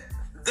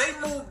 they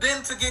moved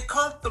in to get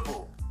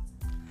comfortable.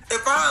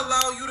 If I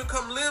allow you to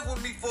come live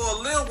with me for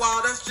a little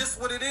while, that's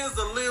just what it is,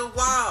 a little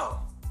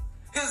while.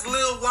 His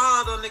little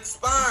while done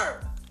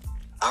expired.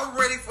 I'm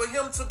ready for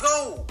him to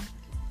go.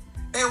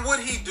 And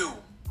what he do?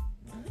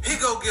 He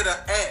go get an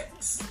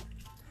axe,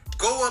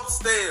 go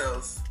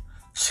upstairs,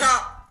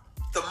 chop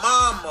the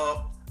mom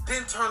up,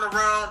 then turn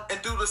around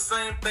and do the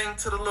same thing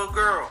to the little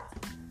girl.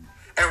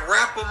 And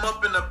wrap him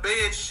up in a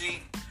bed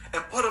sheet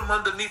and put him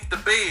underneath the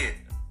bed.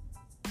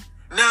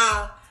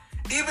 Now,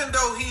 even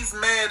though he's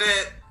mad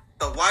at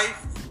the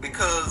wife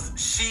because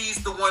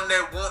she's the one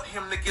that want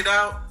him to get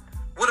out,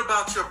 what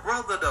about your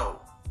brother though?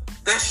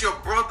 That's your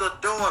brother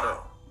daughter.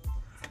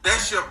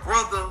 That's your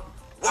brother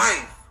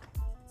wife.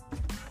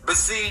 But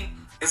see,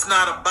 it's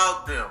not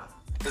about them.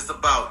 It's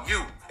about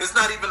you. It's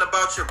not even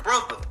about your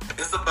brother.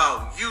 It's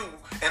about you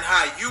and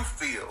how you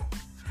feel.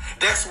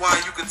 That's why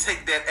you can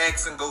take that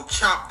axe and go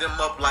chop them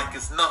up like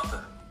it's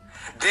nothing.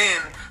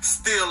 Then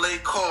steal a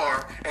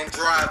car and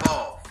drive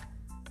off.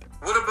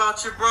 What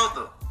about your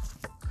brother?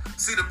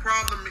 See, the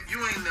problem is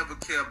you ain't never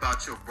care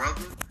about your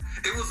brother.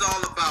 It was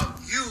all about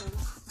you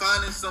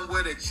finding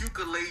somewhere that you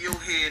could lay your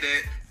head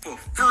at for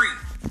free.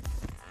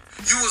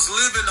 You was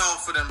living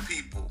off of them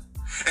people.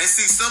 And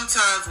see,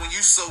 sometimes when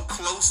you so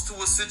close to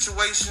a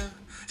situation,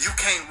 you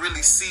can't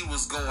really see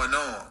what's going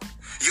on.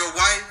 Your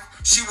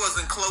wife, she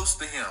wasn't close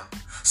to him.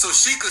 So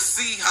she could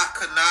see how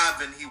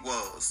conniving he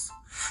was.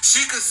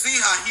 She could see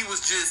how he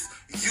was just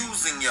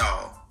using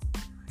y'all.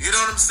 You know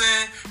what I'm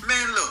saying?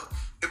 Man, look,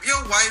 if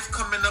your wife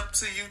coming up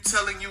to you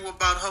telling you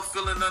about her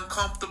feeling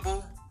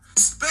uncomfortable,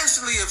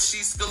 especially if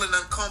she's feeling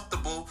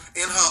uncomfortable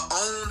in her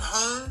own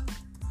home,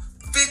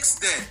 fix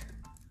that.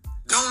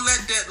 Don't let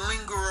that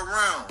linger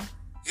around.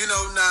 You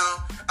know,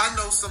 now, I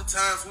know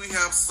sometimes we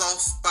have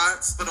soft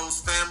spots for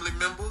those family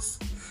members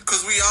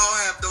because we all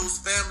have those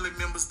family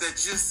members that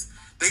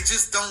they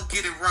just don't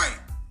get it right.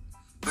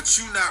 But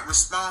you're not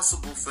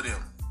responsible for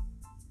them.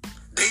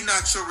 They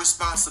not your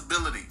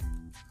responsibility.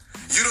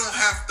 You don't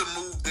have to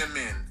move them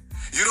in.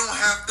 You don't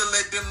have to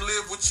let them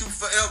live with you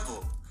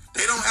forever.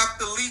 They don't have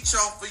to leech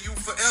off of you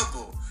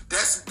forever.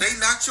 They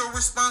not your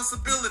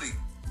responsibility.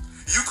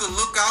 You can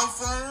look out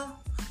for them,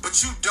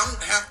 but you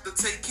don't have to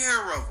take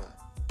care of them.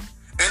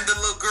 And the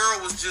little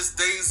girl was just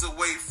days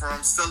away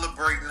from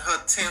celebrating her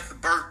 10th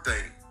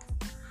birthday.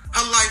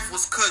 Her life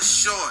was cut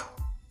short.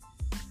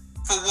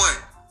 For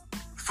what?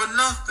 For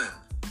nothing.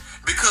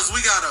 Because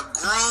we got a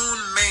grown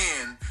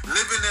man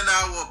living in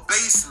our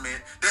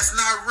basement that's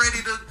not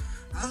ready to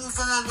move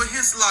on with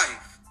his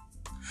life.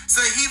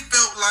 So he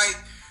felt like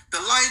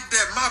the life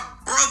that my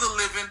brother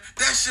living,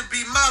 that should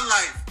be my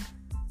life.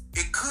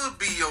 It could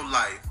be your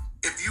life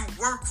if you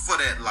work for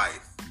that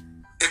life.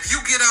 If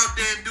you get out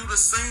there and do the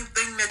same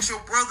thing that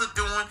your brother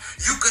doing,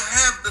 you could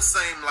have the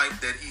same life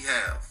that he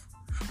have.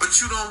 But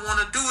you don't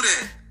want to do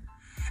that.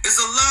 It's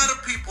a lot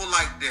of people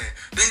like that.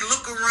 They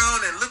look around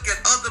and look at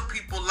other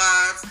people's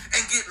lives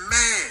and get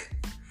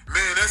mad.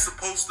 Man, that's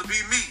supposed to be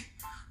me.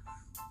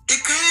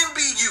 It can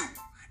be you.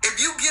 If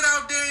you get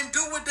out there and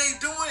do what they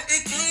doing,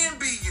 it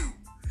can be you.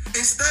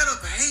 Instead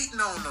of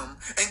hating on them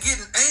and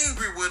getting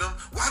angry with them,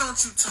 why don't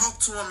you talk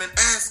to them and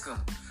ask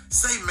them?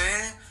 Say,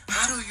 man,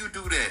 how do you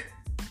do that?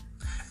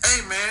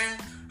 Hey man,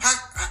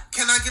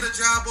 can I get a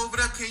job over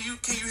there? Can you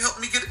help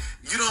me get it?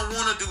 You don't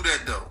want to do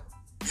that though.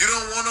 You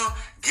don't want to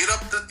get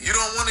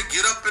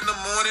up in the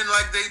morning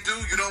like they do.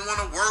 You don't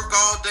want to work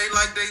all day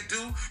like they do.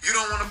 You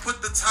don't want to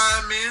put the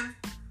time in.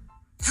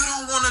 You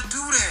don't want to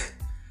do that.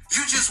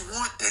 You just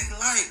want their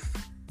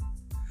life.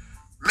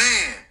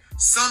 Man,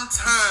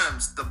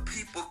 Sometimes the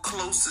people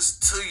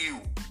closest to you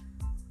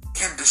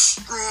can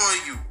destroy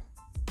you.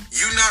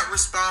 You're not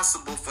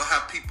responsible for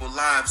how people's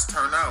lives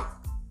turn out.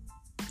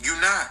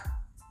 You're not.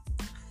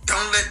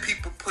 Don't let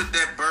people put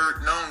that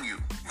burden on you.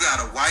 You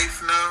got a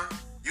wife now.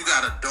 You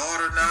got a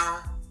daughter now.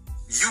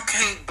 You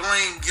can't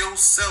blame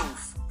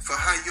yourself for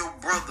how your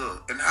brother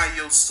and how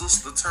your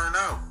sister turn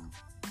out.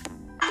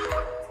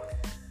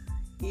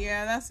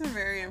 Yeah, that's a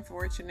very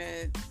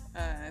unfortunate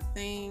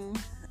thing.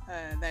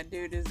 That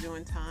dude is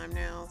doing time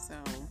now, so...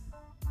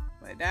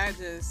 But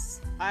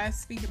I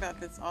speak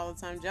about this all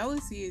the time.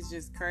 Jealousy is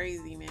just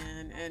crazy,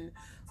 man. And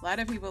a lot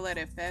of people let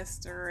it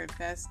fester and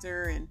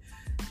fester. And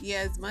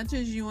yeah, as much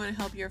as you want to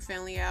help your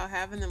family out,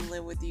 having them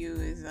live with you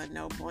is a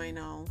no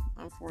bueno,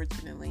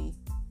 unfortunately.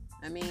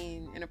 I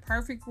mean, in a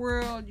perfect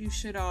world, you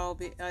should all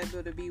be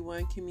able to be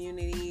one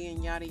community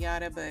and yada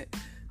yada. But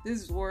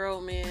this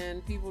world,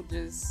 man, people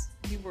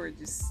are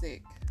just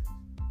sick.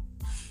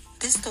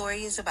 This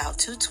story is about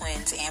two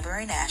twins, Amber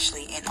and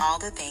Ashley, and all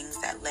the things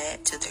that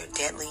led to their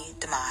deadly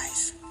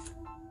demise.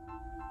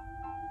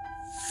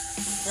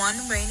 One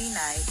rainy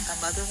night, a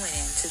mother went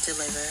in to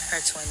deliver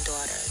her twin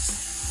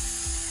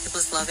daughters. It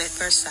was love at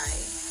first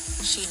sight.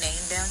 She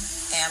named them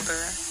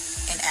Amber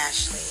and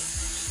Ashley,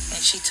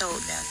 and she told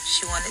them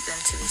she wanted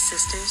them to be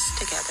sisters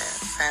together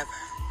forever.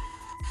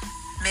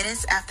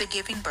 Minutes after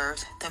giving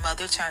birth, the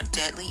mother turned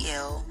deadly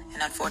ill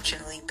and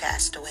unfortunately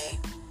passed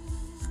away.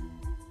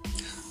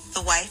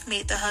 The wife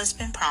made the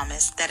husband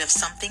promise that if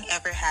something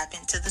ever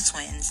happened to the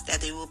twins, that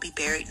they will be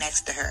buried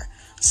next to her,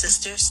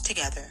 sisters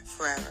together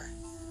forever.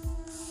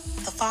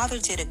 The father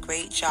did a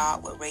great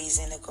job with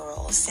raising the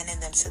girls, sending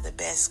them to the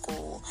best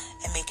school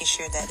and making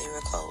sure that they were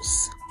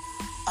close.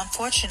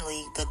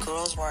 Unfortunately, the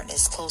girls weren't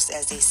as close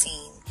as they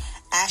seemed.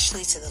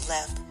 Ashley to the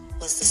left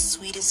was the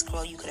sweetest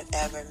girl you could have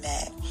ever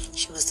met.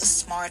 She was the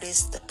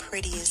smartest, the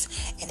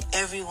prettiest, and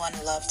everyone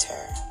loved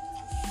her.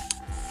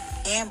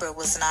 Amber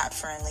was not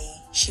friendly,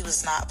 she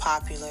was not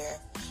popular,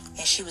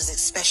 and she was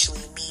especially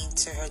mean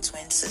to her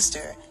twin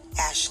sister,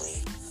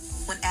 Ashley.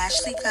 When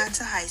Ashley got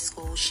to high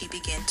school, she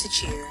began to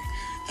cheer,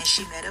 and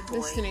she met a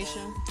boy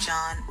named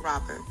John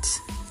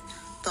Roberts.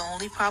 The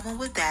only problem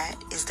with that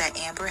is that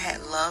Amber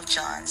had loved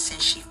John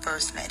since she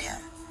first met him.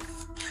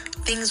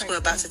 Things were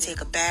about to take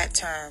a bad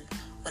turn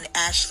when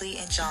Ashley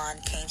and John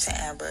came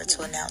to Amber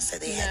to announce that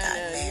they had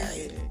gotten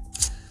married.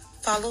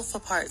 Follow for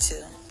part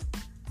 2.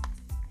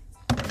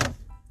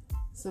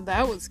 So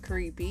that was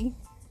creepy.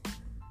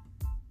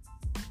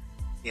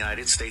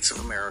 United States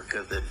of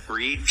America that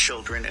breed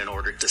children in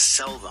order to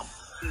sell them.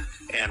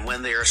 And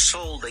when they are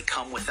sold, they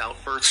come without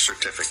birth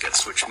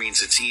certificates, which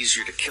means it's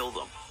easier to kill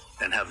them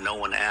and have no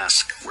one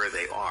ask where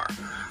they are.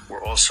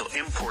 We're also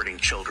importing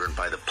children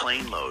by the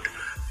plane load.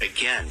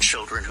 Again,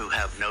 children who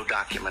have no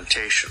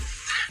documentation.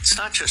 It's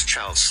not just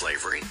child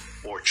slavery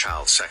or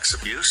child sex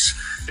abuse.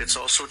 It's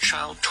also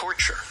child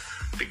torture.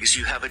 Because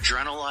you have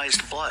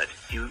adrenalized blood.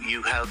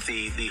 You have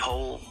the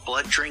whole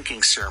blood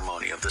drinking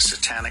ceremony of the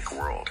satanic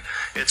world.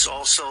 It's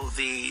also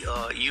the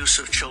use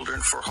of children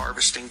for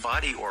harvesting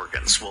body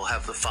organs. We'll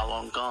have the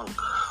Falun Gong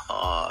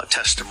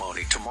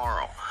testimony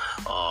tomorrow.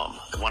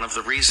 One of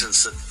the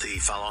reasons that the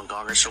Falun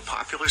Gong are so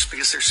popular is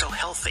because they're so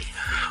healthy,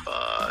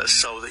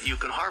 so that you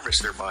can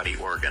harvest their body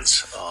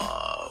organs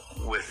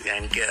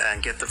and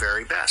get the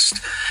very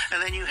best.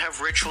 And then you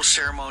have ritual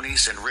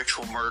ceremonies and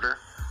ritual murder.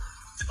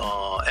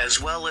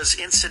 As well as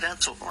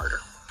incidental murder.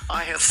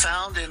 I have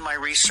found in my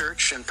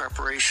research and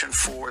preparation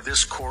for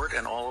this court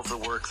and all of the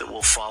work that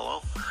will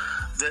follow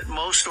that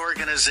most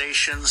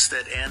organizations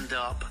that end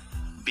up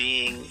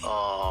being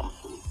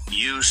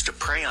used to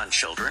prey on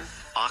children,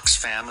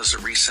 Oxfam is a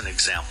recent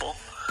example,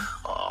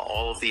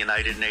 all of the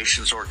United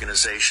Nations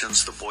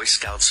organizations, the Boy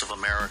Scouts of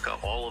America,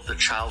 all of the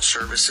child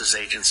services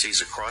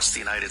agencies across the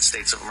United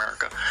States of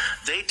America,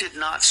 they did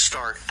not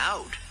start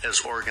out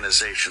as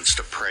organizations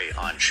to prey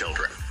on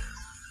children.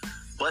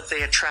 But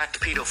they attract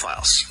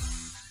pedophiles.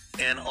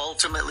 And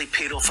ultimately,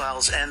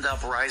 pedophiles end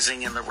up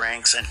rising in the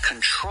ranks and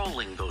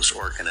controlling those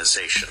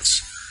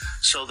organizations.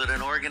 So that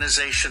an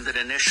organization that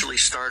initially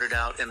started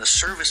out in the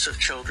service of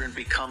children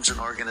becomes an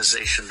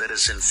organization that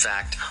is in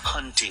fact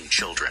hunting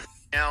children.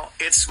 Now,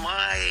 it's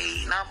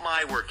not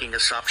my working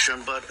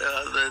assumption, but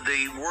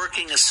the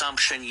working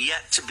assumption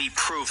yet to be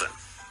proven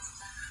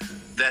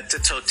that the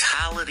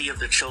totality of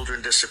the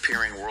children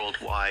disappearing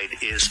worldwide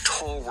is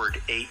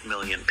toward 8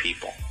 million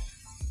people.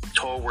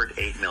 Toward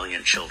 8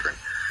 million children.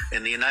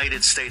 In the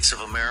United States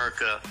of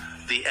America,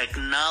 the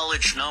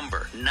acknowledged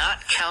number,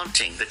 not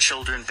counting the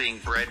children being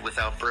bred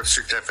without birth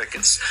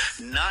certificates,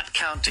 not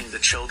counting the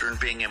children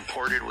being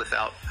imported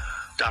without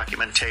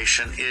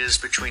documentation, is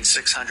between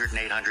 600 and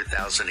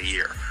 800,000 a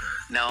year.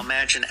 Now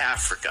imagine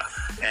Africa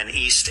and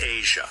East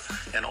Asia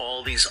and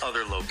all these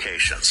other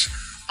locations.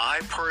 I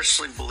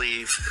personally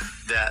believe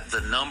that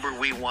the number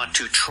we want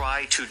to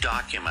try to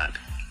document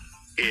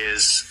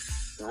is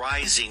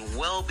rising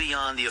well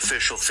beyond the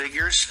official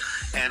figures,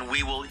 and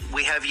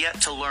we have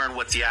yet to learn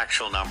what the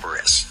actual number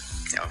is.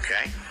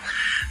 Okay?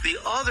 The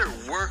other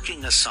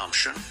working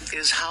assumption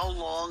is how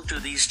long do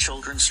these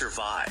children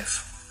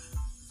survive?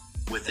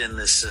 within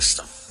this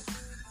system.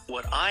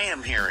 What I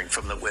am hearing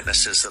from the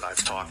witnesses that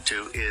I've talked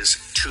to is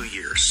 2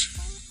 years.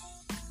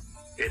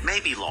 It may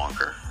be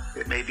longer.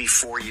 It may be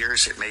 4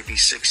 years. It may be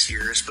 6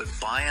 years. But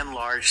by and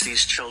large,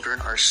 these children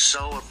are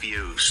so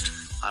abused.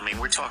 I mean,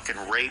 we're talking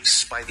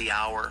rapes by the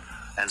hour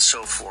and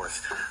so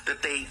forth,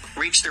 that they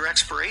reach their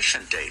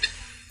expiration date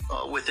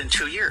within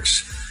 2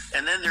 years.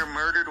 And then they're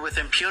murdered with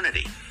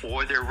impunity,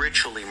 or they're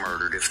ritually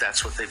murdered if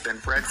that's what they've been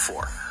bred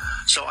for.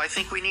 So I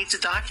think we need to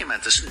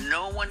document this.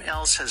 No one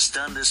else has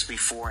done this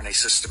before in a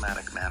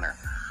systematic manner.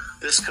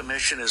 This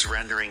commission is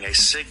rendering a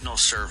signal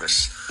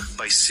service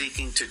by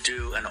seeking to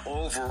do an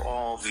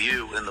overall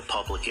view in the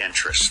public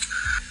interest.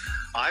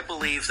 I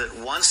believe that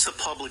once the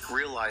public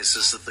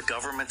realizes that the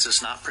government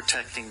is not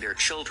protecting their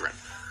children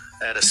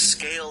at a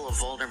scale of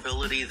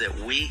vulnerability that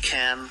we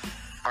can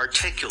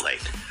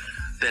articulate,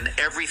 then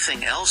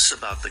everything else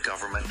about the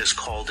government is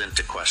called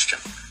into question.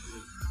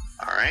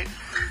 All right?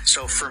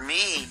 So for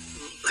me,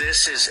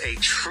 this is a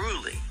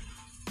truly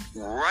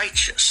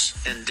righteous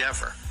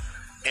endeavor.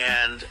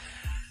 And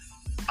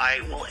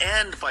I will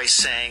end by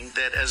saying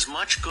that as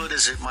much good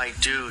as it might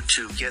do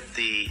to get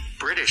the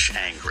British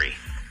angry,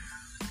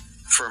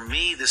 for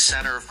me, the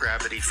center of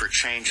gravity for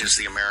change is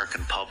the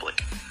American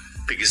public.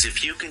 Because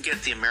if you can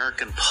get the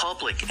American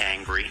public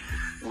angry,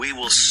 we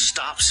will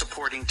stop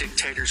supporting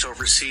dictators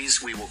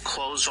overseas. We will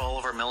close all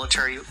of our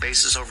military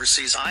bases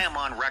overseas. I am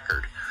on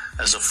record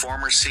as a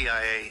former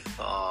CIA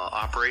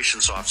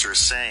operations officer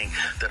saying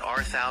that our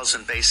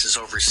 1,000 bases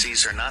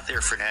overseas are not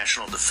there for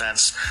national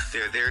defense.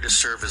 They're there to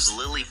serve as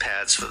lily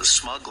pads for the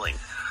smuggling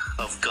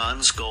of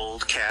guns,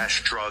 gold,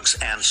 cash, drugs,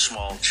 and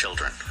small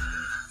children.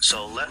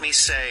 So let me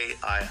say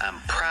I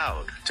am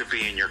proud to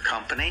be in your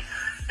company,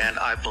 and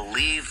I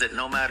believe that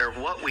no matter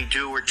what we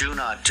do or do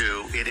not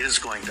do, it is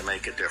going to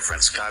make a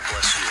difference. God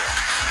bless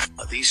you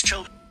all. These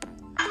children.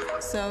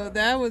 So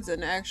that was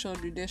an actual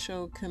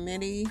judicial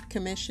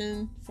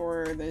commission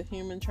for the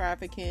human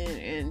trafficking.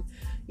 And,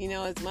 you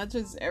know, as much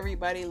as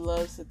everybody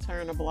loves to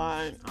turn a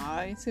blind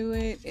eye to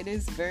it, it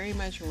is very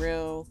much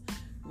real,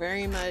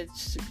 very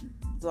much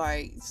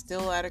like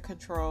still out of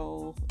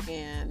control.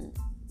 And,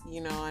 you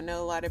know, I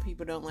know a lot of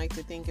people don't like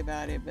to think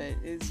about it, but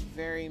it's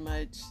very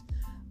much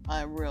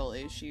a real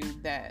issue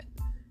that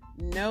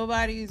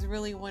nobody's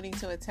really wanting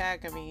to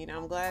attack. I mean,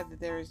 I'm glad that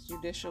there's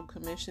judicial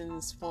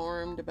commissions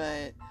formed,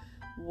 but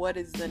what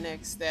is the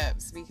next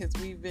steps? Because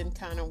we've been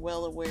kind of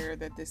well aware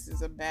that this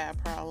is a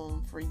bad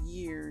problem for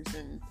years,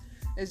 and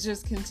it's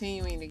just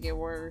continuing to get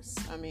worse.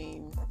 I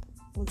mean,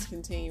 it's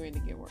continuing to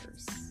get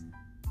worse.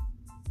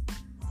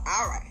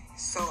 All right,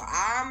 so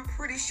I'm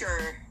pretty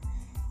sure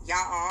y'all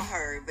all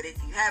heard, but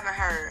if you haven't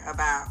heard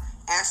about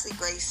Ashley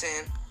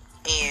Grayson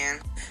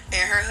and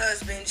her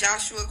husband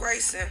Joshua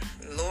Grayson,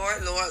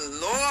 Lord,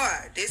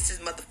 this is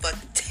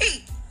motherfucking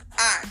tea.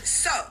 Alright,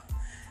 so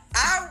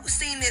I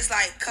seen this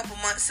like a couple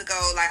months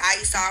ago. Like I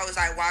used to always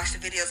like watch the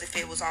videos if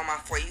it was on my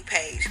For You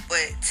page,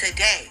 but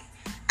today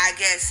I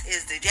guess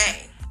is the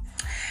day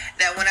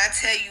that when I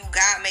tell you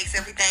God makes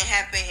everything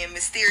happen in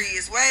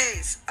mysterious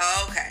ways.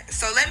 Okay,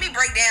 so let me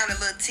break down a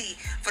little tea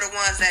for the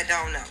ones that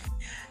don't know.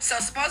 So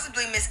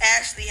supposedly Miss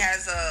Ashley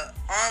has a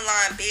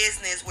online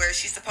business where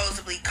she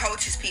supposedly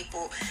coaches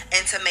people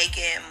into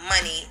making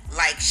money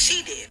like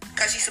she did.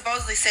 Because she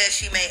supposedly says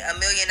she made $1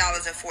 million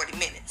in 40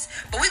 minutes.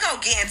 But we're going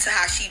to get into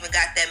how she even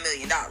got that $1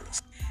 million.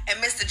 And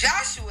Mr.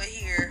 Joshua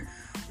here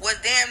was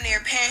damn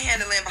near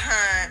panhandling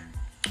behind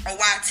a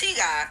YT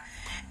guy.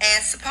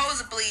 And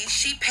supposedly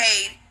she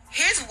paid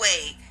his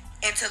way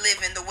into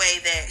living the way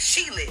that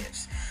she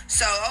lives.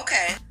 So,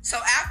 okay.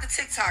 So, after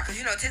TikTok, because,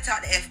 you know,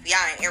 TikTok, the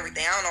FBI and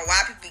everything. I don't know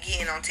why people be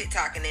getting on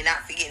TikTok and they're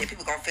not forgetting that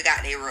people going to figure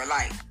out their real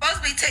life.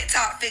 Supposedly,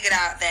 TikTok figured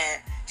out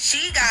that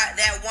she got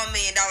that $1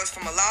 million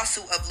from a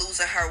lawsuit of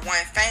losing her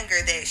one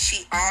finger that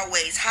she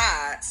always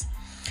hides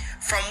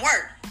from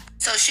work.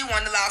 So, she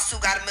won the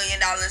lawsuit, got $1 million,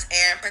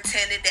 and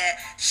pretended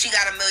that she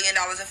got $1 million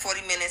in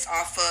 40 minutes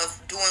off of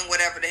doing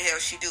whatever the hell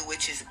she do,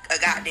 which is a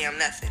goddamn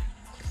nothing.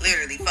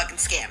 Literally fucking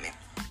scamming.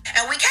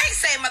 And we can't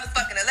say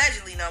motherfucking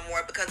allegedly no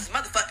more because it's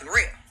motherfucking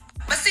real.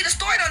 But see, the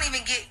story don't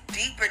even get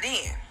deeper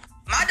then.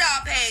 My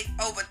dog paid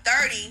over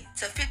 $30,000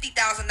 to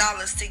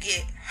 $50,000 to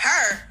get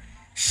her,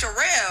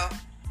 Sherelle,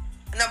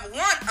 number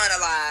one,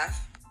 unalive.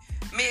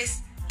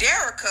 Miss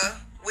Derica,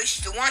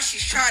 which the one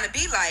she's trying to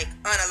be like,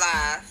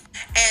 unalive.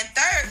 And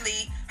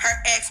thirdly,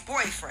 her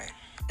ex-boyfriend.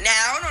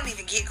 Now, it don't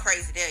even get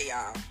crazy there,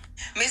 y'all.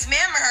 Miss Ma'am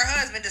and her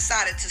husband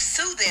decided to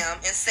sue them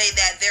and say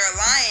that they're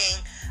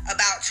lying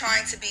about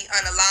trying to be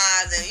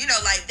unalive and, you know,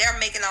 like they're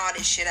making all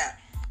this shit up.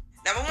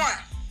 Number one,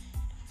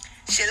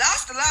 she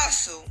lost the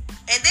lawsuit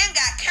and then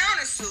got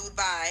countersued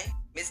by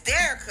Miss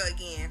Derica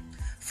again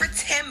for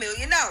 $10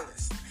 million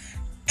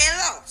and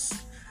lost.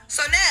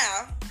 So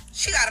now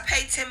she got to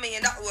pay $10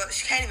 million. Well,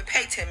 she can't even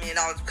pay $10 million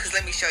because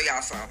let me show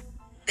y'all something.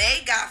 They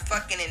got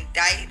fucking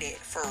indicted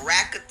for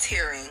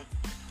racketeering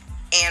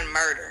and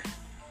murder.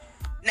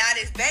 Now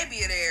this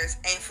baby of theirs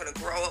ain't finna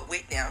grow up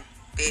with them,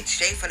 bitch.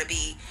 They finna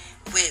be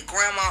with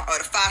grandma or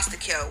the foster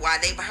care while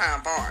they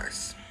behind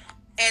bars.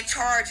 And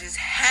charges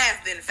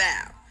have been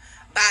filed.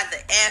 by the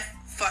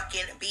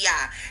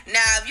FBI.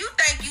 Now, if you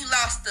think you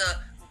lost the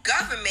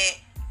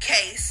government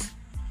case,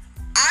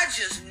 I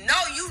just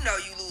know you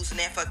losing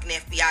that fucking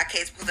FBI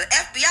case, because the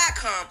FBI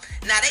come,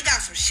 now they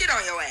got some shit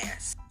on your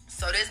ass.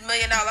 So this $1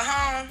 million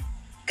home,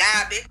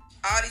 garbage.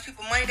 All these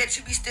people money that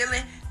you be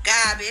stealing,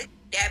 garbage.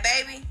 That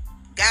baby,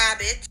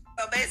 garbage.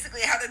 So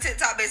basically, how the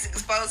TikTok basically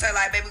exposed her,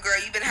 like, baby girl,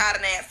 you been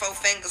hiding that 4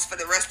 fingers for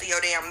the rest of your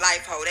damn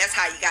life, ho. That's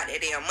how you got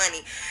that damn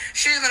money.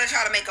 She was gonna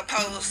try to make a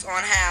post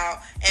on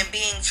how, and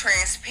being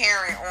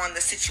transparent on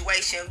the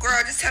situation.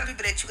 Girl, just tell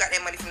people that you got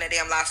that money from that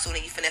damn lawsuit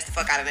and you finesse the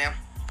fuck out of them.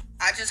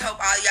 I just hope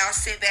all y'all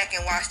sit back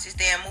and watch this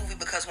damn movie,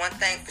 because one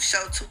thing for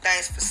sure, 2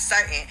 things for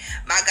certain.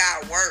 My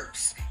God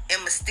works in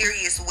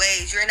mysterious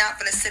ways. You're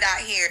not gonna sit out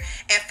here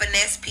and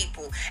finesse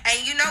people.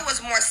 And you know what's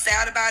more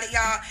sad about it,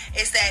 y'all?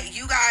 Is that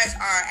you guys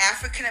are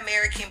African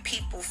American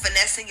people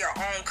finessing your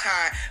own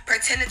kind,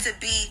 pretending to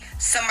be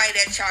somebody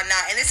that y'all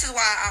not. And this is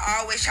why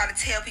I always try to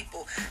tell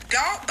people,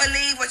 don't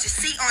believe what you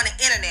see on the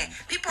internet.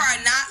 People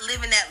are not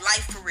living that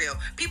life for real.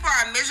 People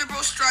are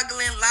miserable,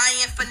 struggling,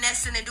 lying,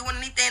 finessing, and doing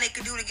anything they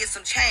can do to get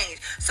some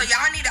change. So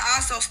y'all need to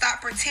also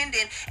stop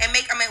pretending and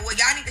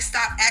y'all need to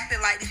stop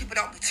acting like these people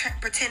don't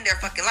pretend their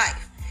fucking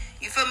life.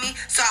 You feel me?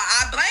 So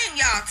I blame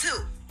y'all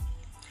too.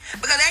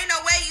 Because there ain't no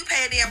way you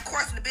pay a damn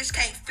course and the bitch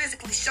can't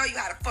physically show you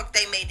how the fuck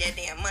they made that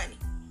damn money.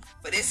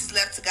 But this is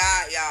left to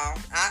God, y'all.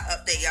 I'll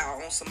update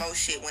y'all on some more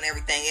shit when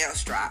everything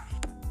else drop.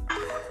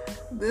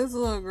 This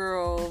little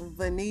girl,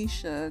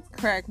 Venetia,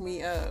 cracked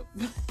me up.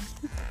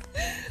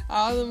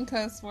 All them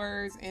cuss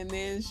words, and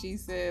then she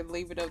said,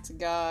 leave it up to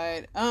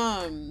God.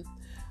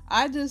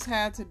 I just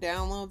had to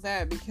download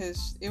that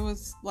because it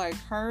was like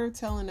her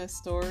telling a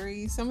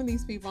story. Some of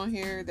these people on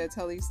here that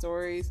tell these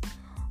stories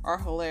are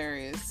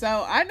hilarious.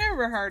 So I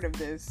never heard of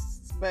this,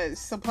 but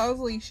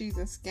supposedly she's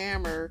a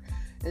scammer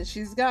and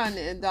she's gotten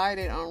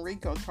indicted on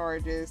RICO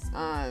charges.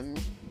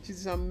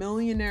 She's a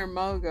millionaire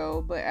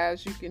mogul, but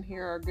as you can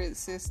hear our good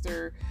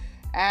sister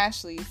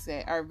Ashley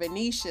say, or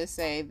Venetia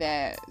say,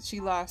 that she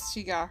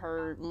got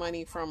her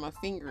money from a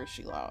finger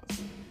she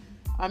lost.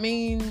 I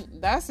mean,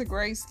 that's a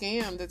great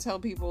scam to tell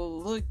people,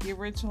 look, get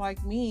rich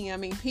like me. I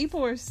mean,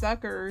 people are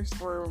suckers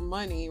for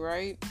money,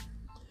 right?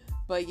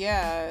 But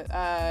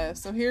yeah,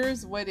 so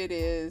here's what it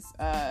is.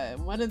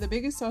 One of the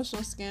biggest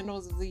social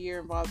scandals of the year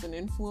involves an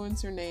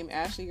influencer named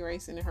Ashley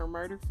Grayson and her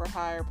murder for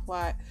hire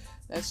plot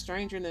that's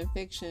stranger than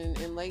fiction.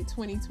 In late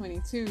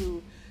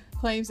 2022,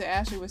 claims that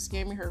Ashley was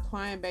scamming her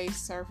client base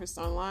surfaced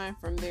online.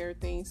 From there,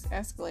 things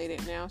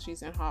escalated. Now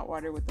she's in hot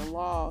water with the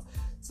law.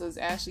 So is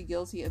Ashley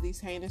guilty of these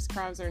heinous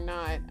crimes or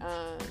not?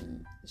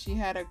 She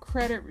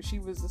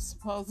was a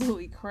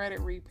supposedly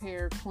credit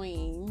repair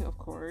queen, of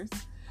course.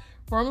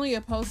 Formerly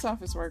a post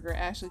office worker,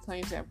 Ashley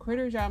claims to have quit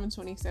her job in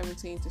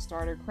 2017 to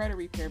start her credit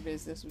repair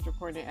business, which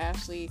according to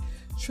Ashley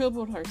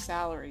tripled her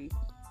salary.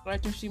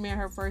 After she made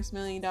her first $1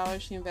 million,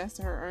 she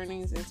invested her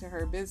earnings into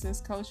her business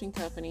coaching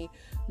company,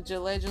 which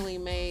allegedly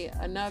made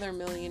another $1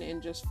 million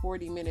in just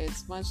 40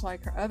 minutes. Much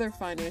like her other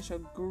financial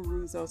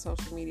gurus on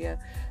social media,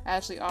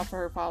 Ashley offered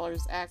her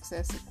followers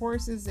access to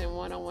courses and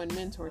one-on-one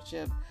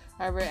mentorship.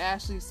 However,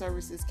 Ashley's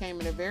services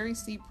came at a very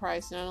steep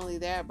price. Not only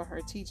that, but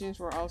her teachings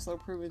were also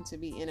proven to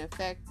be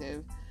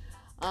ineffective.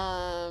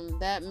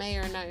 That may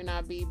or may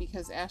not be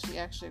because Ashley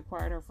actually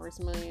acquired her first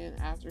 $1 million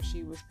after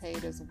she was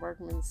paid as a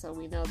workman, so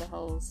we know the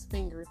whole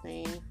finger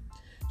thing.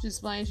 She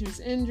explained she was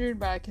injured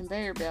by a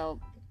conveyor belt.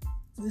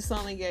 This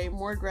only gave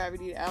more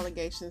gravity to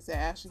allegations that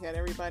Ashley had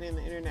everybody on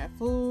the internet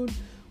fooled.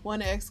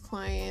 One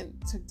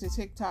ex-client took to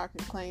TikTok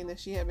and claimed that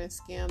she had been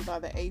scammed by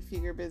the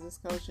 8-figure business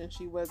coach, and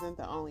she wasn't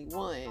the only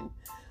one.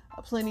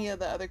 Plenty of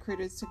the other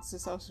critics took to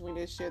social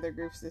media to share their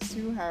grievances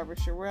too. However,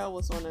 Sherelle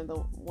was one of the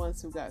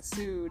ones who got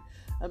sued.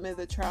 Amid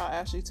the trial,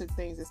 Ashley took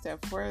things a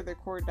step further.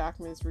 Court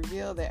documents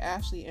reveal that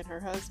Ashley and her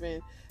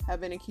husband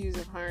have been accused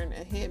of hiring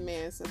a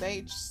hitman.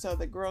 So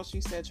the girl she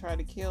said tried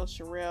to kill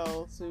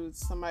Sherelle, who's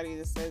somebody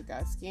that said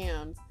got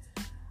scammed.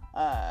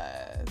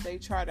 They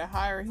tried to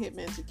hire a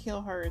hitman to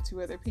kill her and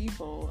 2 other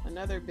people,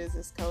 another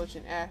business coach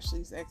and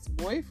Ashley's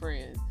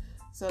ex-boyfriend.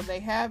 So they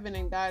have been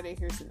indicted.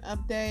 Here's an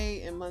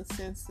update. In months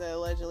since the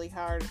allegedly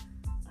hired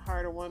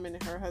a woman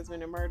and her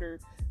husband and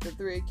murdered the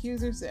 3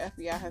 accusers, the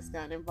FBI has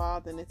gotten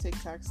involved in the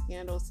TikTok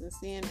scandal. Since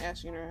then,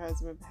 Ashley and her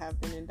husband have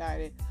been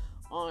indicted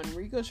on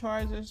RICO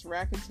charges,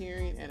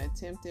 racketeering, and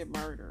attempted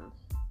murder.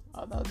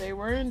 Although they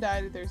were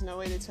indicted, there's no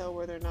way to tell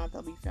whether or not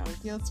they'll be found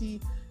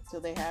guilty until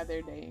they have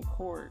their day in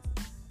court.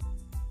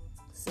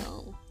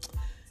 So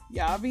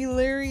y'all be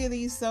leery of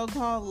these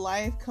so-called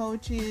life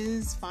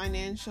coaches,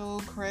 financial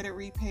credit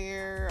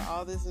repair,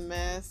 all this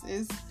mess.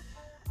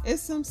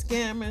 It's some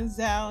scammers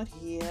out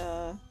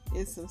here.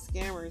 It's some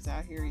scammers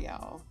out here,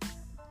 y'all.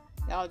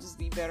 Y'all just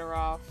be better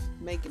off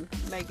making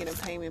a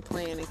payment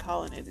plan and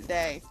calling it a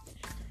day.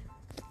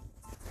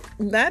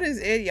 That is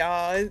it,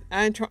 y'all.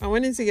 I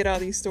wanted to get all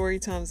these story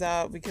times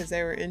out because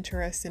they were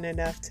interesting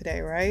enough today,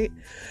 right?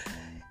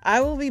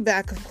 I will be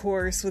back, of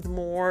course, with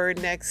more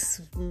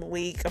next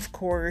week, of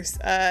course.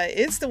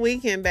 It's the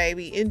weekend,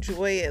 baby.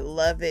 Enjoy it.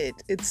 Love it.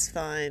 It's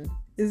fun.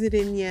 Is it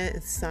in yet?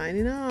 It's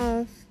signing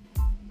off.